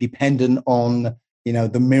should be dependent on,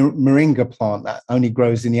 the moringa plant that only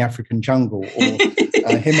grows in the African jungle, or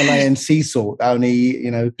Himalayan sea salt only,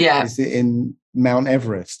 is in Mount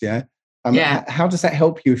Everest. Yeah. How does that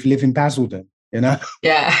help you if you live in Basildon?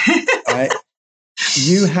 Yeah. Right?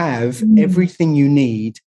 You have everything you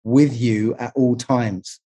need with you at all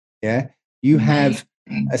times. Yeah. You have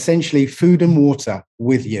essentially food and water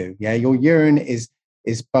with you. Yeah. Your urine is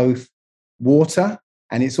both water,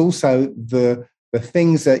 and it's also the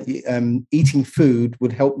things that eating food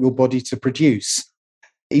would help your body to produce.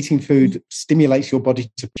 Eating food stimulates your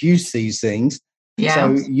body to produce these things. Yeah.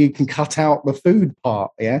 So you can cut out the food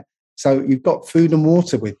part. Yeah. So you've got food and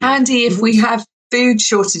water with you. Handy if we have food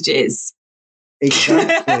shortages.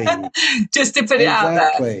 Exactly. Just to put it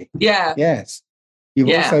out there. Yeah. Yes. You've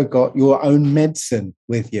also got your own medicine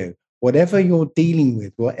with you. Whatever you're dealing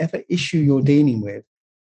with, whatever issue you're dealing with,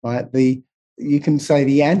 right? You can say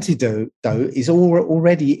the antidote is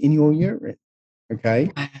already in your urine.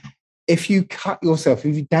 Okay. If you cut yourself,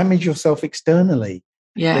 if you damage yourself externally,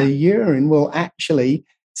 the urine will actually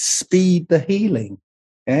speed the healing.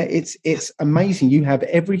 Yeah? It's amazing. You have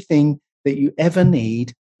everything that you ever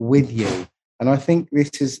need with you. And I think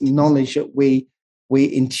this is knowledge that we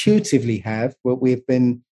intuitively have, but we've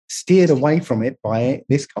been steered away from it by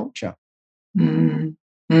this culture.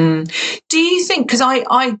 Do you think, because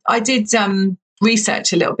I did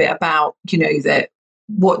research a little bit about, that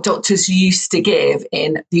what doctors used to give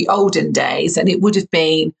in the olden days, and it would have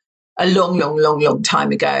been a long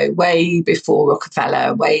time ago, way before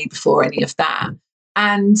Rockefeller, way before any of that,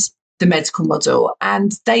 and the medical model.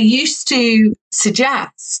 And they used to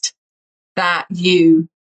suggest that you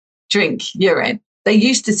drink urine. They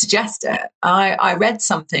used to suggest it. I read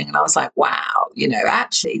something and I was like, wow,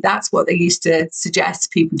 actually that's what they used to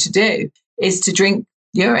suggest people to do, is to drink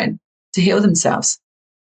urine to heal themselves.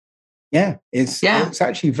 Yeah, it's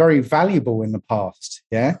actually very valuable in the past.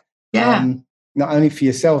 Yeah. Yeah. Not only for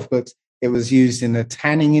yourself, but it was used in the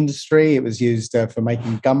tanning industry. It was used for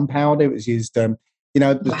making gunpowder. It was used, the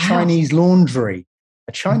Chinese laundry.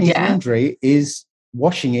 A Chinese laundry is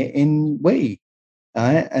washing it in wee,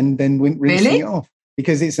 and then rinsing it off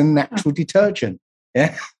because it's a natural detergent.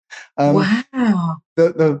 Yeah. Wow.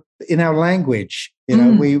 The in our language,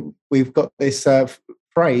 we've got this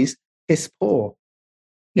phrase, piss poor.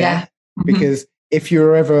 Yeah. Because if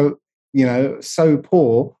you're ever, so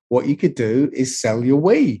poor, what you could do is sell your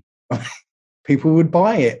wee. People would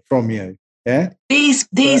buy it from you. Yeah. These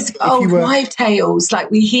old wife tales,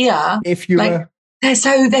 like we hear, if you were, they're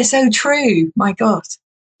so true. My God.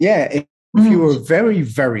 Yeah. If you were very,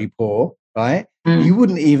 very poor, right, you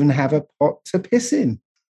wouldn't even have a pot to piss in.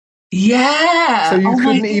 Yeah. So you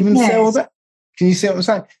couldn't even sell that. Can you see what I'm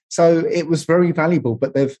saying? So it was very valuable,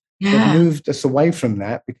 but they've moved us away from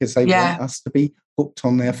that because they want us to be hooked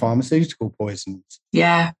on their pharmaceutical poisons.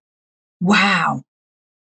 Yeah. Wow.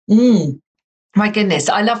 My goodness.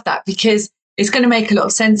 I love that because it's going to make a lot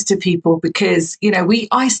of sense to people because,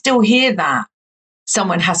 I still hear that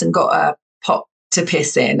someone hasn't got a pot to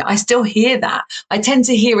piss in. I still hear that. I tend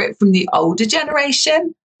to hear it from the older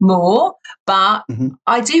generation more, but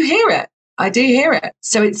I do hear it.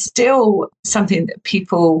 So it's still something that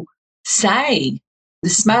people say. The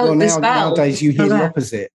smell. Well, nowadays you hear the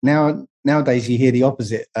opposite. Nowadays you hear the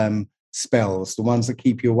opposite spells, the ones that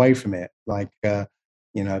keep you away from it, like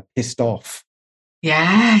pissed off.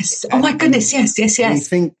 Yes. Oh my goodness. Yes.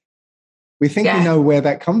 We think we know where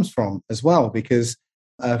that comes from as well, because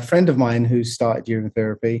a friend of mine who started urine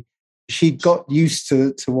therapy, she got used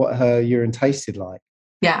to what her urine tasted like.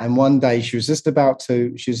 Yeah. And one day she was just about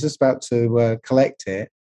to collect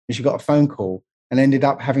it, and she got a phone call and ended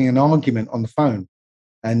up having an argument on the phone.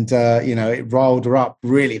 And it riled her up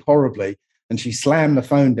really horribly. And she slammed the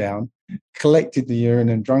phone down, collected the urine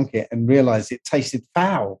and drunk it, and realized it tasted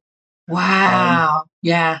foul. Wow.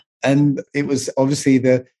 And it was obviously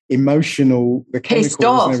the emotional, the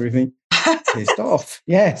chemicals and everything. Pissed off.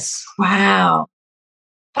 Yes. Wow.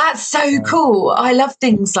 That's so cool. I love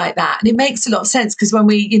things like that. And it makes a lot of sense because when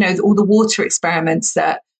we, all the water experiments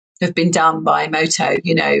that have been done by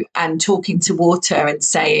Emoto, and talking to water and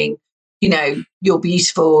saying, you're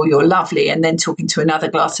beautiful, you're lovely, and then talking to another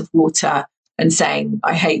glass of water and saying,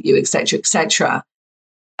 I hate you, etc., etc.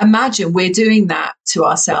 Imagine we're doing that to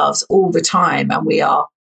ourselves all the time, and we are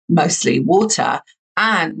mostly water,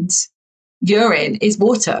 and urine is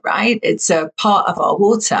water, right? It's a part of our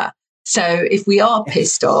water. So if we are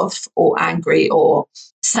pissed off or angry or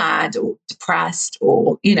sad or depressed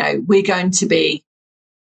or, we're going to be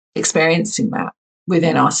experiencing that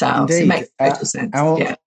within ourselves. Indeed. It makes total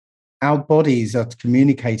sense. Our bodies are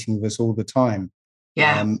communicating with us all the time.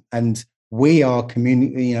 Yeah. And we are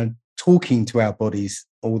talking to our bodies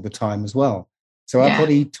all the time as well. So our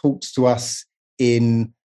body talks to us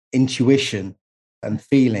in intuition and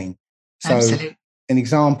feeling. So Absolutely. An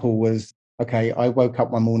example was, I woke up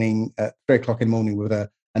one morning at 3:00 in the morning with a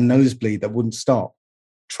nosebleed that wouldn't stop.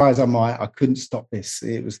 Try as I might, I couldn't stop this.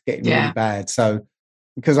 It was getting really bad. So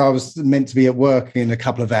because I was meant to be at work in a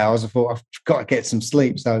couple of hours, I thought I've got to get some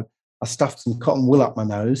sleep. So I stuffed some cotton wool up my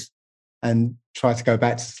nose and tried to go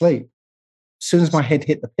back to sleep. As soon as my head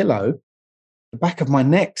hit the pillow, the back of my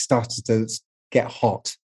neck started to get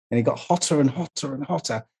hot, and it got hotter and hotter and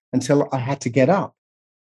hotter until I had to get up.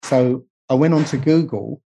 So I went onto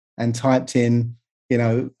Google and typed in,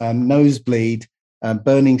 nosebleed,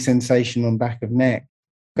 burning sensation on back of neck.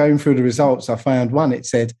 Going through the results, I found one. It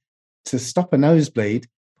said, to stop a nosebleed,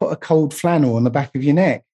 put a cold flannel on the back of your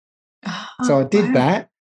neck. So I did that,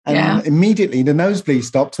 and immediately the nosebleed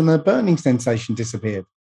stopped and the burning sensation disappeared.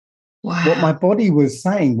 Wow. What my body was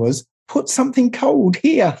saying was, put something cold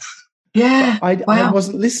here. Yeah. I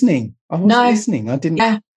wasn't listening. I didn't.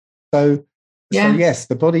 Yeah. So yes,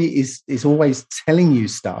 the body is always telling you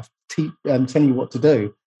stuff, telling you what to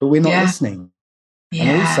do, but we're not listening. Yeah.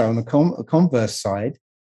 And also on the converse side,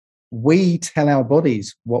 we tell our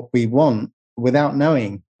bodies what we want without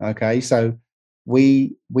knowing. Okay, so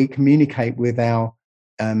we communicate with our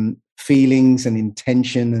feelings and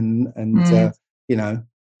intention and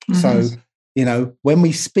So when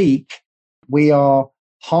we speak, we are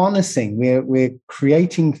harnessing. We're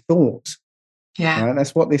creating thought. Yeah, right?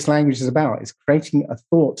 That's what this language is about. It's creating a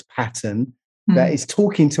thought pattern that is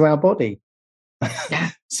talking to our body.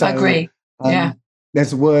 Yeah, so, I agree.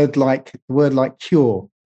 There's a word like cure.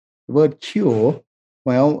 The word cure,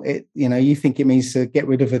 well, you think it means to get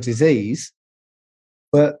rid of a disease,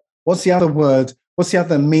 but what's the other word? What's the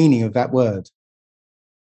other meaning of that word?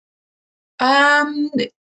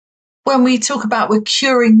 When we talk about we're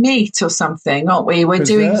curing meat or something, aren't we? We're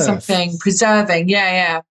doing something, preserving.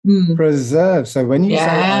 Yeah. Preserve. So when you say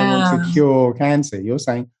I want to cure cancer, you're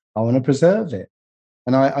saying I want to preserve it.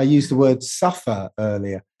 And I used the word suffer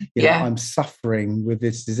earlier. You know, I'm suffering with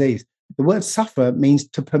this disease. The word suffer means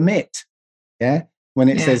to permit. Yeah. When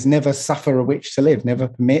it says never suffer a witch to live, never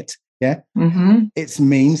permit. Yeah. Mm-hmm. It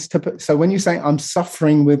means to. So when you say I'm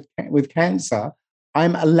suffering with cancer,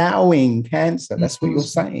 I'm allowing cancer. That's what you're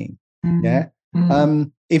saying. Yeah.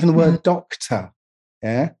 Even the word doctor.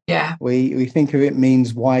 Yeah. Yeah. We think of it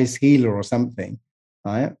means wise healer or something.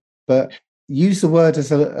 Right. But use the word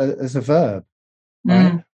as a verb.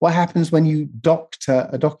 Right. What happens when you doctor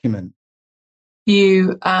a document?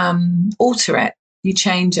 You alter it. You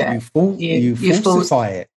change it. You falsify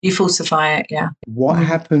it. You falsify it, yeah. What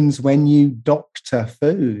happens when you doctor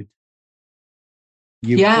food?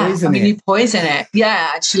 You poison it. You poison it.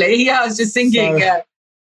 Yeah, actually. Yeah, I was just thinking. A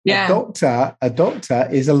doctor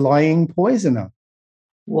is a lying poisoner.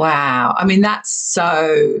 Wow. I mean, that's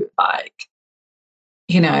so like,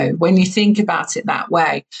 you know, when you think about it that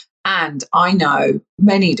way. And I know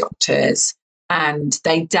many doctors, and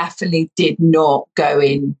they definitely did not go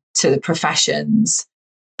into the professions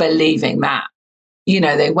believing that. You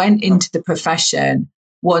know, they went into the profession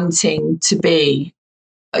wanting to be,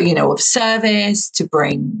 you know, of service, to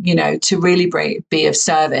bring, you know, to really be of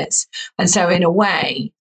service. And so in a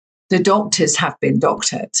way, the doctors have been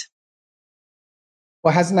doctored.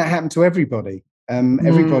 Well, hasn't that happened to everybody?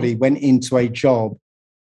 Everybody went into a job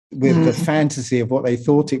with the fantasy of what they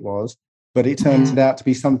thought it was, but it turned out to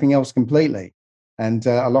be something else completely. And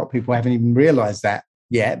a lot of people haven't even realized that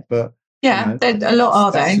yet, but yeah, you know, a lot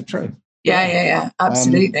are they? That's the truth. Yeah,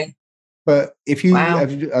 absolutely. But if you, I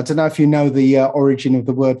don't know if you know the origin of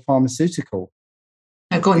the word pharmaceutical.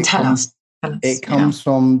 No, go on, tell us. It comes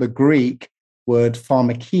from the Greek word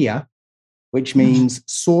pharmakia, which means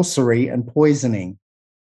sorcery and poisoning.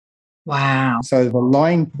 Wow. So the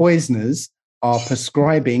lying poisoners are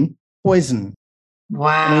prescribing poison.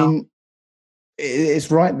 Wow. I mean,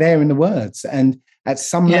 it's right there in the words. And at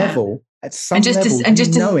some level, you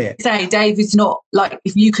know it. Say, Dave, it's not like,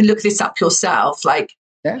 if you can look this up yourself, like,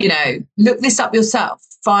 you know, look this up yourself,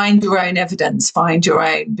 find your own evidence, find your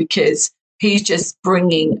own, because he's just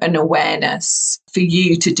bringing an awareness for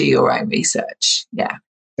you to do your own research. Yeah.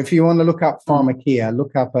 If you want to look up pharmakia,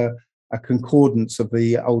 look up a concordance of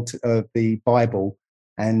the Bible,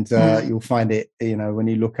 and you'll find it. You know, when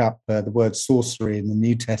you look up the word sorcery in the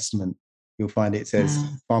New Testament, you'll find it says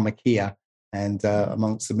pharmakia, and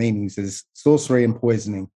amongst the meanings is sorcery and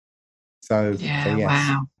poisoning. So yes.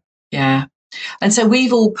 Wow, yeah. And so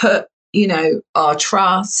we've all put, you know, our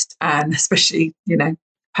trust, and especially, you know,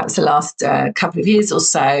 perhaps the last couple of years or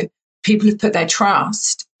so, people have put their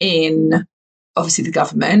trust in, obviously, the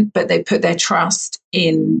government, but they put their trust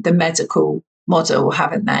in the medical model,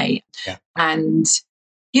 haven't they? Yeah. And,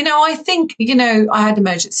 you know, I think, you know, I had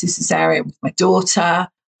emergency cesarean with my daughter,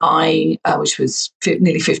 which was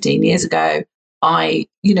nearly 15 years ago. I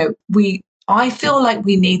feel like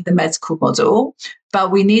we need the medical model,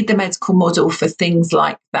 but we need the medical model for things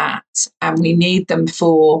like that. And we need them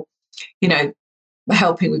for, you know,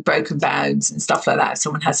 helping with broken bones and stuff like that if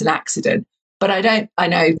someone has an accident. But I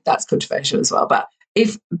know that's controversial as well,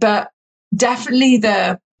 but definitely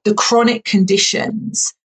the chronic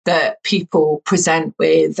conditions that people present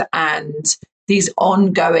with, and these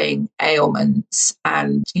ongoing ailments,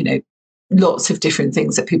 and, you know, lots of different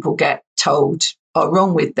things that people get told are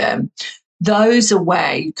wrong with them, those are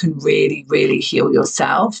where you can really, really heal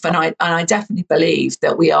yourself. And I definitely believe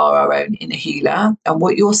that we are our own inner healer. And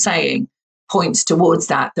what you're saying points towards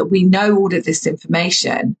that we know all of this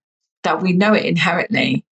information, that we know it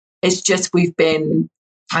inherently. It's just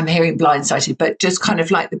I'm hearing blindsided, but just kind of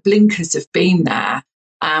like the blinkers have been there,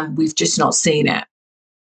 and we've just not seen it.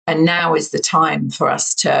 And now is the time for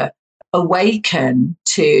us to awaken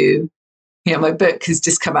to, you know, my book has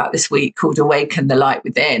just come out this week called Awaken the Light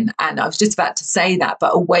Within. And I was just about to say that,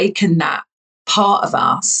 but awaken that part of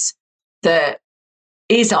us that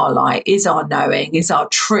is our light, is our knowing, is our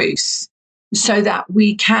truth, so that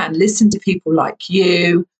we can listen to people like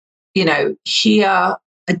you, you know, hear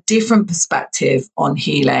a different perspective on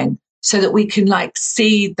healing, so that we can like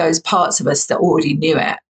see those parts of us that already knew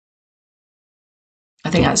it. I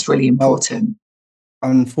think that's really important. Well,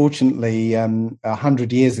 unfortunately,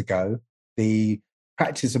 100 years ago, the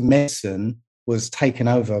practice of medicine was taken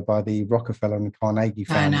over by the Rockefeller and Carnegie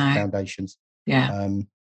foundations. Yeah.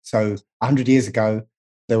 So 100 years ago,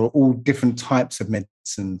 there were all different types of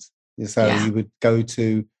medicines. So you would go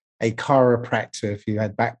to a chiropractor if you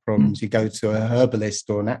had back problems. You go to a herbalist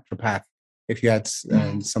or a naturopath if you had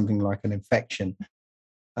something like an infection.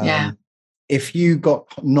 If you got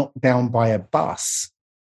knocked down by a bus,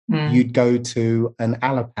 you'd go to an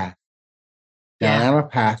allopath. Now, an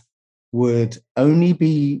allopath would only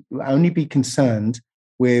be concerned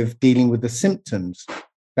with dealing with the symptoms.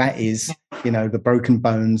 That is, the broken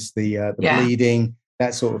bones, the bleeding,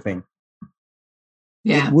 that sort of thing.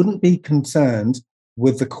 Yeah. It wouldn't be concerned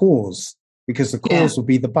with the cause, because the cause would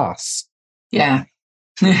be the bus. Yeah.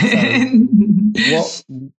 So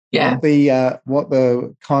what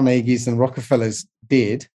the Carnegies and Rockefellers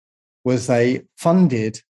did was they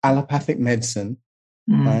funded allopathic medicine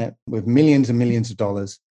with millions and millions of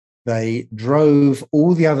dollars. They drove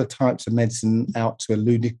all the other types of medicine out to a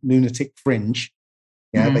lunatic fringe.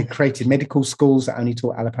 They created medical schools that only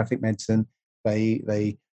taught allopathic medicine.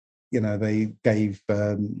 They gave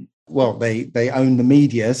they owned the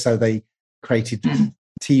media, so they created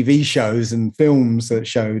TV shows and films that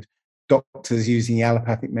showed doctors using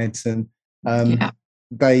allopathic medicine.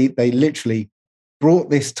 They literally brought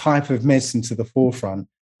this type of medicine to the forefront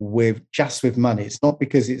with money. It's not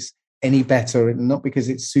because it's any better and not because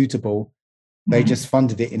it's suitable. They just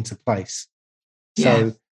funded it into place.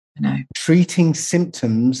 So treating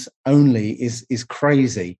symptoms only is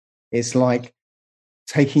crazy. It's like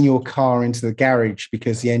taking your car into the garage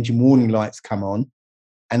because the engine warning lights come on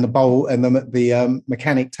and the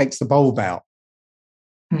mechanic takes the bulb out.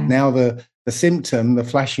 Now the symptom, the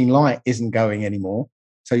flashing light, isn't going anymore.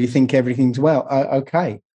 So you think everything's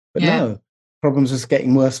okay. But no, problems are just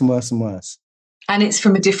getting worse and worse and worse. And it's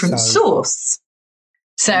from a different source.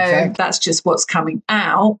 So that's just what's coming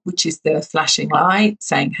out, which is the flashing light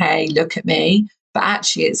saying, hey, look at me. But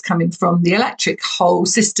actually it's coming from the electric whole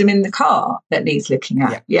system in the car that needs looking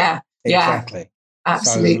at. Yeah. Exactly.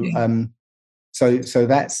 Absolutely. So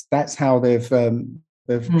that's how they've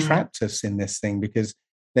trapped us in this thing, because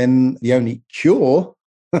then the only cure,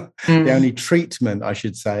 the only treatment, I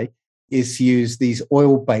should say, is to use these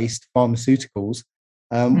oil-based pharmaceuticals,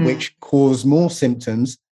 which cause more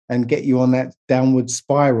symptoms and get you on that downward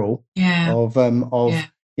spiral of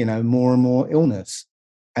more and more illness.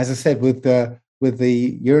 As I said, with the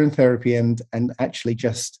urine therapy and actually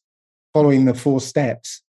just following the 4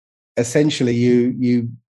 steps, essentially you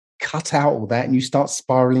cut out all that and you start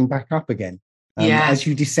spiraling back up again. As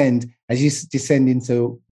you descend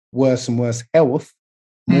into worse and worse health,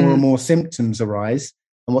 more and more symptoms arise.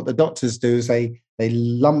 And what the doctors do is they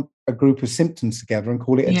lump a group of symptoms together and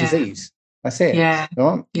call it a disease. That's it. Yeah. There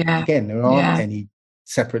aren't any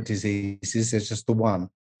separate diseases. There's just the one.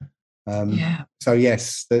 So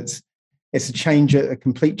yes, it's a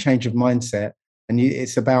complete change of mindset. And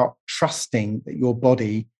it's about trusting that your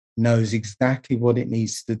body knows exactly what it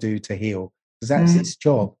needs to do to heal, because that's its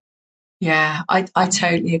job. Yeah, I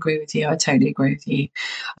totally agree with you.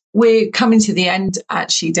 We're coming to the end,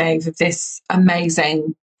 actually, Dave, of this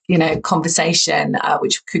amazing, conversation,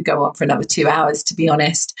 which could go on for another 2 hours, to be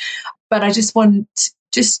honest. But I just want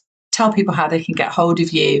to tell people how they can get hold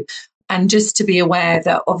of you, and just to be aware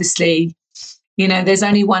that obviously, there's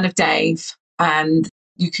only one of Dave, and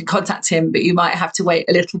you can contact him, but you might have to wait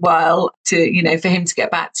a little while to, for him to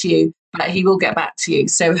get back to you, but he will get back to you.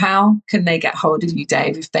 So how can they get hold of you,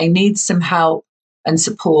 Dave, if they need some help and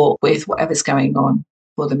support with whatever's going on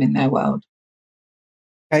for them in their world?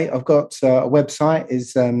 Okay, I've got a website,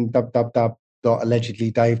 is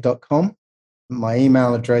www.allegedlydave.com. My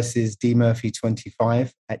email address is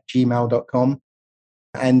dmurphy25@gmail.com.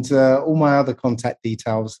 And all my other contact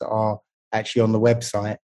details are actually on the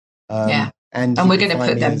website. And we're going to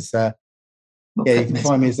put them. You can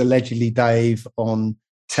find me as Allegedly Dave on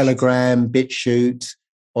Telegram, BitChute,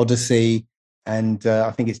 Odyssey, and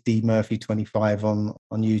I think it's dmurphy25 on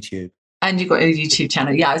YouTube. And you've got a YouTube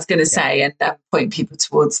channel. Yeah, I was going to say, and point people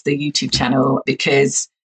towards the YouTube channel, because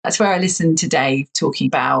that's where I listened to Dave talking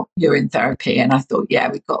about urine therapy, and I thought,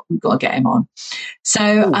 we've got to get him on.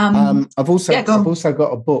 So I've also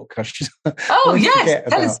got a book. Tell us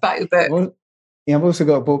about your book. I've also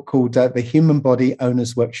got a book called The Human Body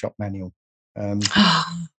Owner's Workshop Manual,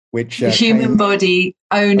 which The Human Body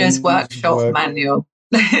Owner's Workshop Manual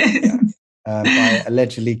by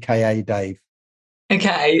Allegedly K.A. Dave.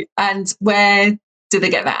 Okay, and where do they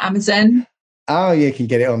get that? Amazon? Oh, you can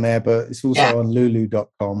get it on there, but it's also on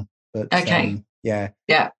lulu.com. But, okay. Yeah.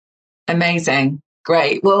 Amazing.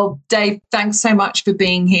 Great. Well, Dave, thanks so much for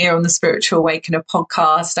being here on the Spiritual Awakener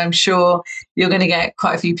podcast. I'm sure you're going to get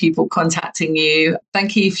quite a few people contacting you.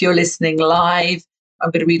 Thank you if you're listening live.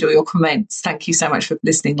 I'm going to read all your comments. Thank you so much for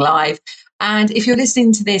listening live. And if you're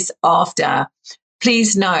listening to this after,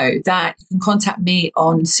 please know that you can contact me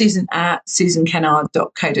on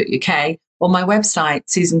susan@susankennard.co.uk or my website,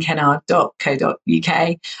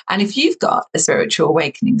 susankennard.co.uk. And if you've got a spiritual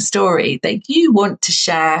awakening story that you want to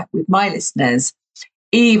share with my listeners,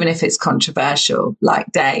 even if it's controversial,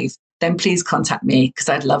 like Dave, then please contact me because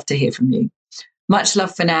I'd love to hear from you. Much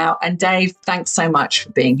love for now. And Dave, thanks so much for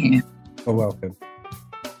being here. You're welcome.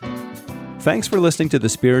 Thanks for listening to The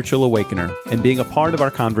Spiritual Awakener and being a part of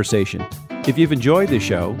our conversation. If you've enjoyed the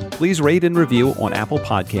show, please rate and review on Apple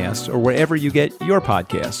Podcasts or wherever you get your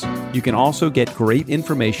podcasts. You can also get great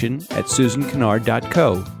information at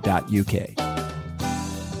susankennard.co.uk.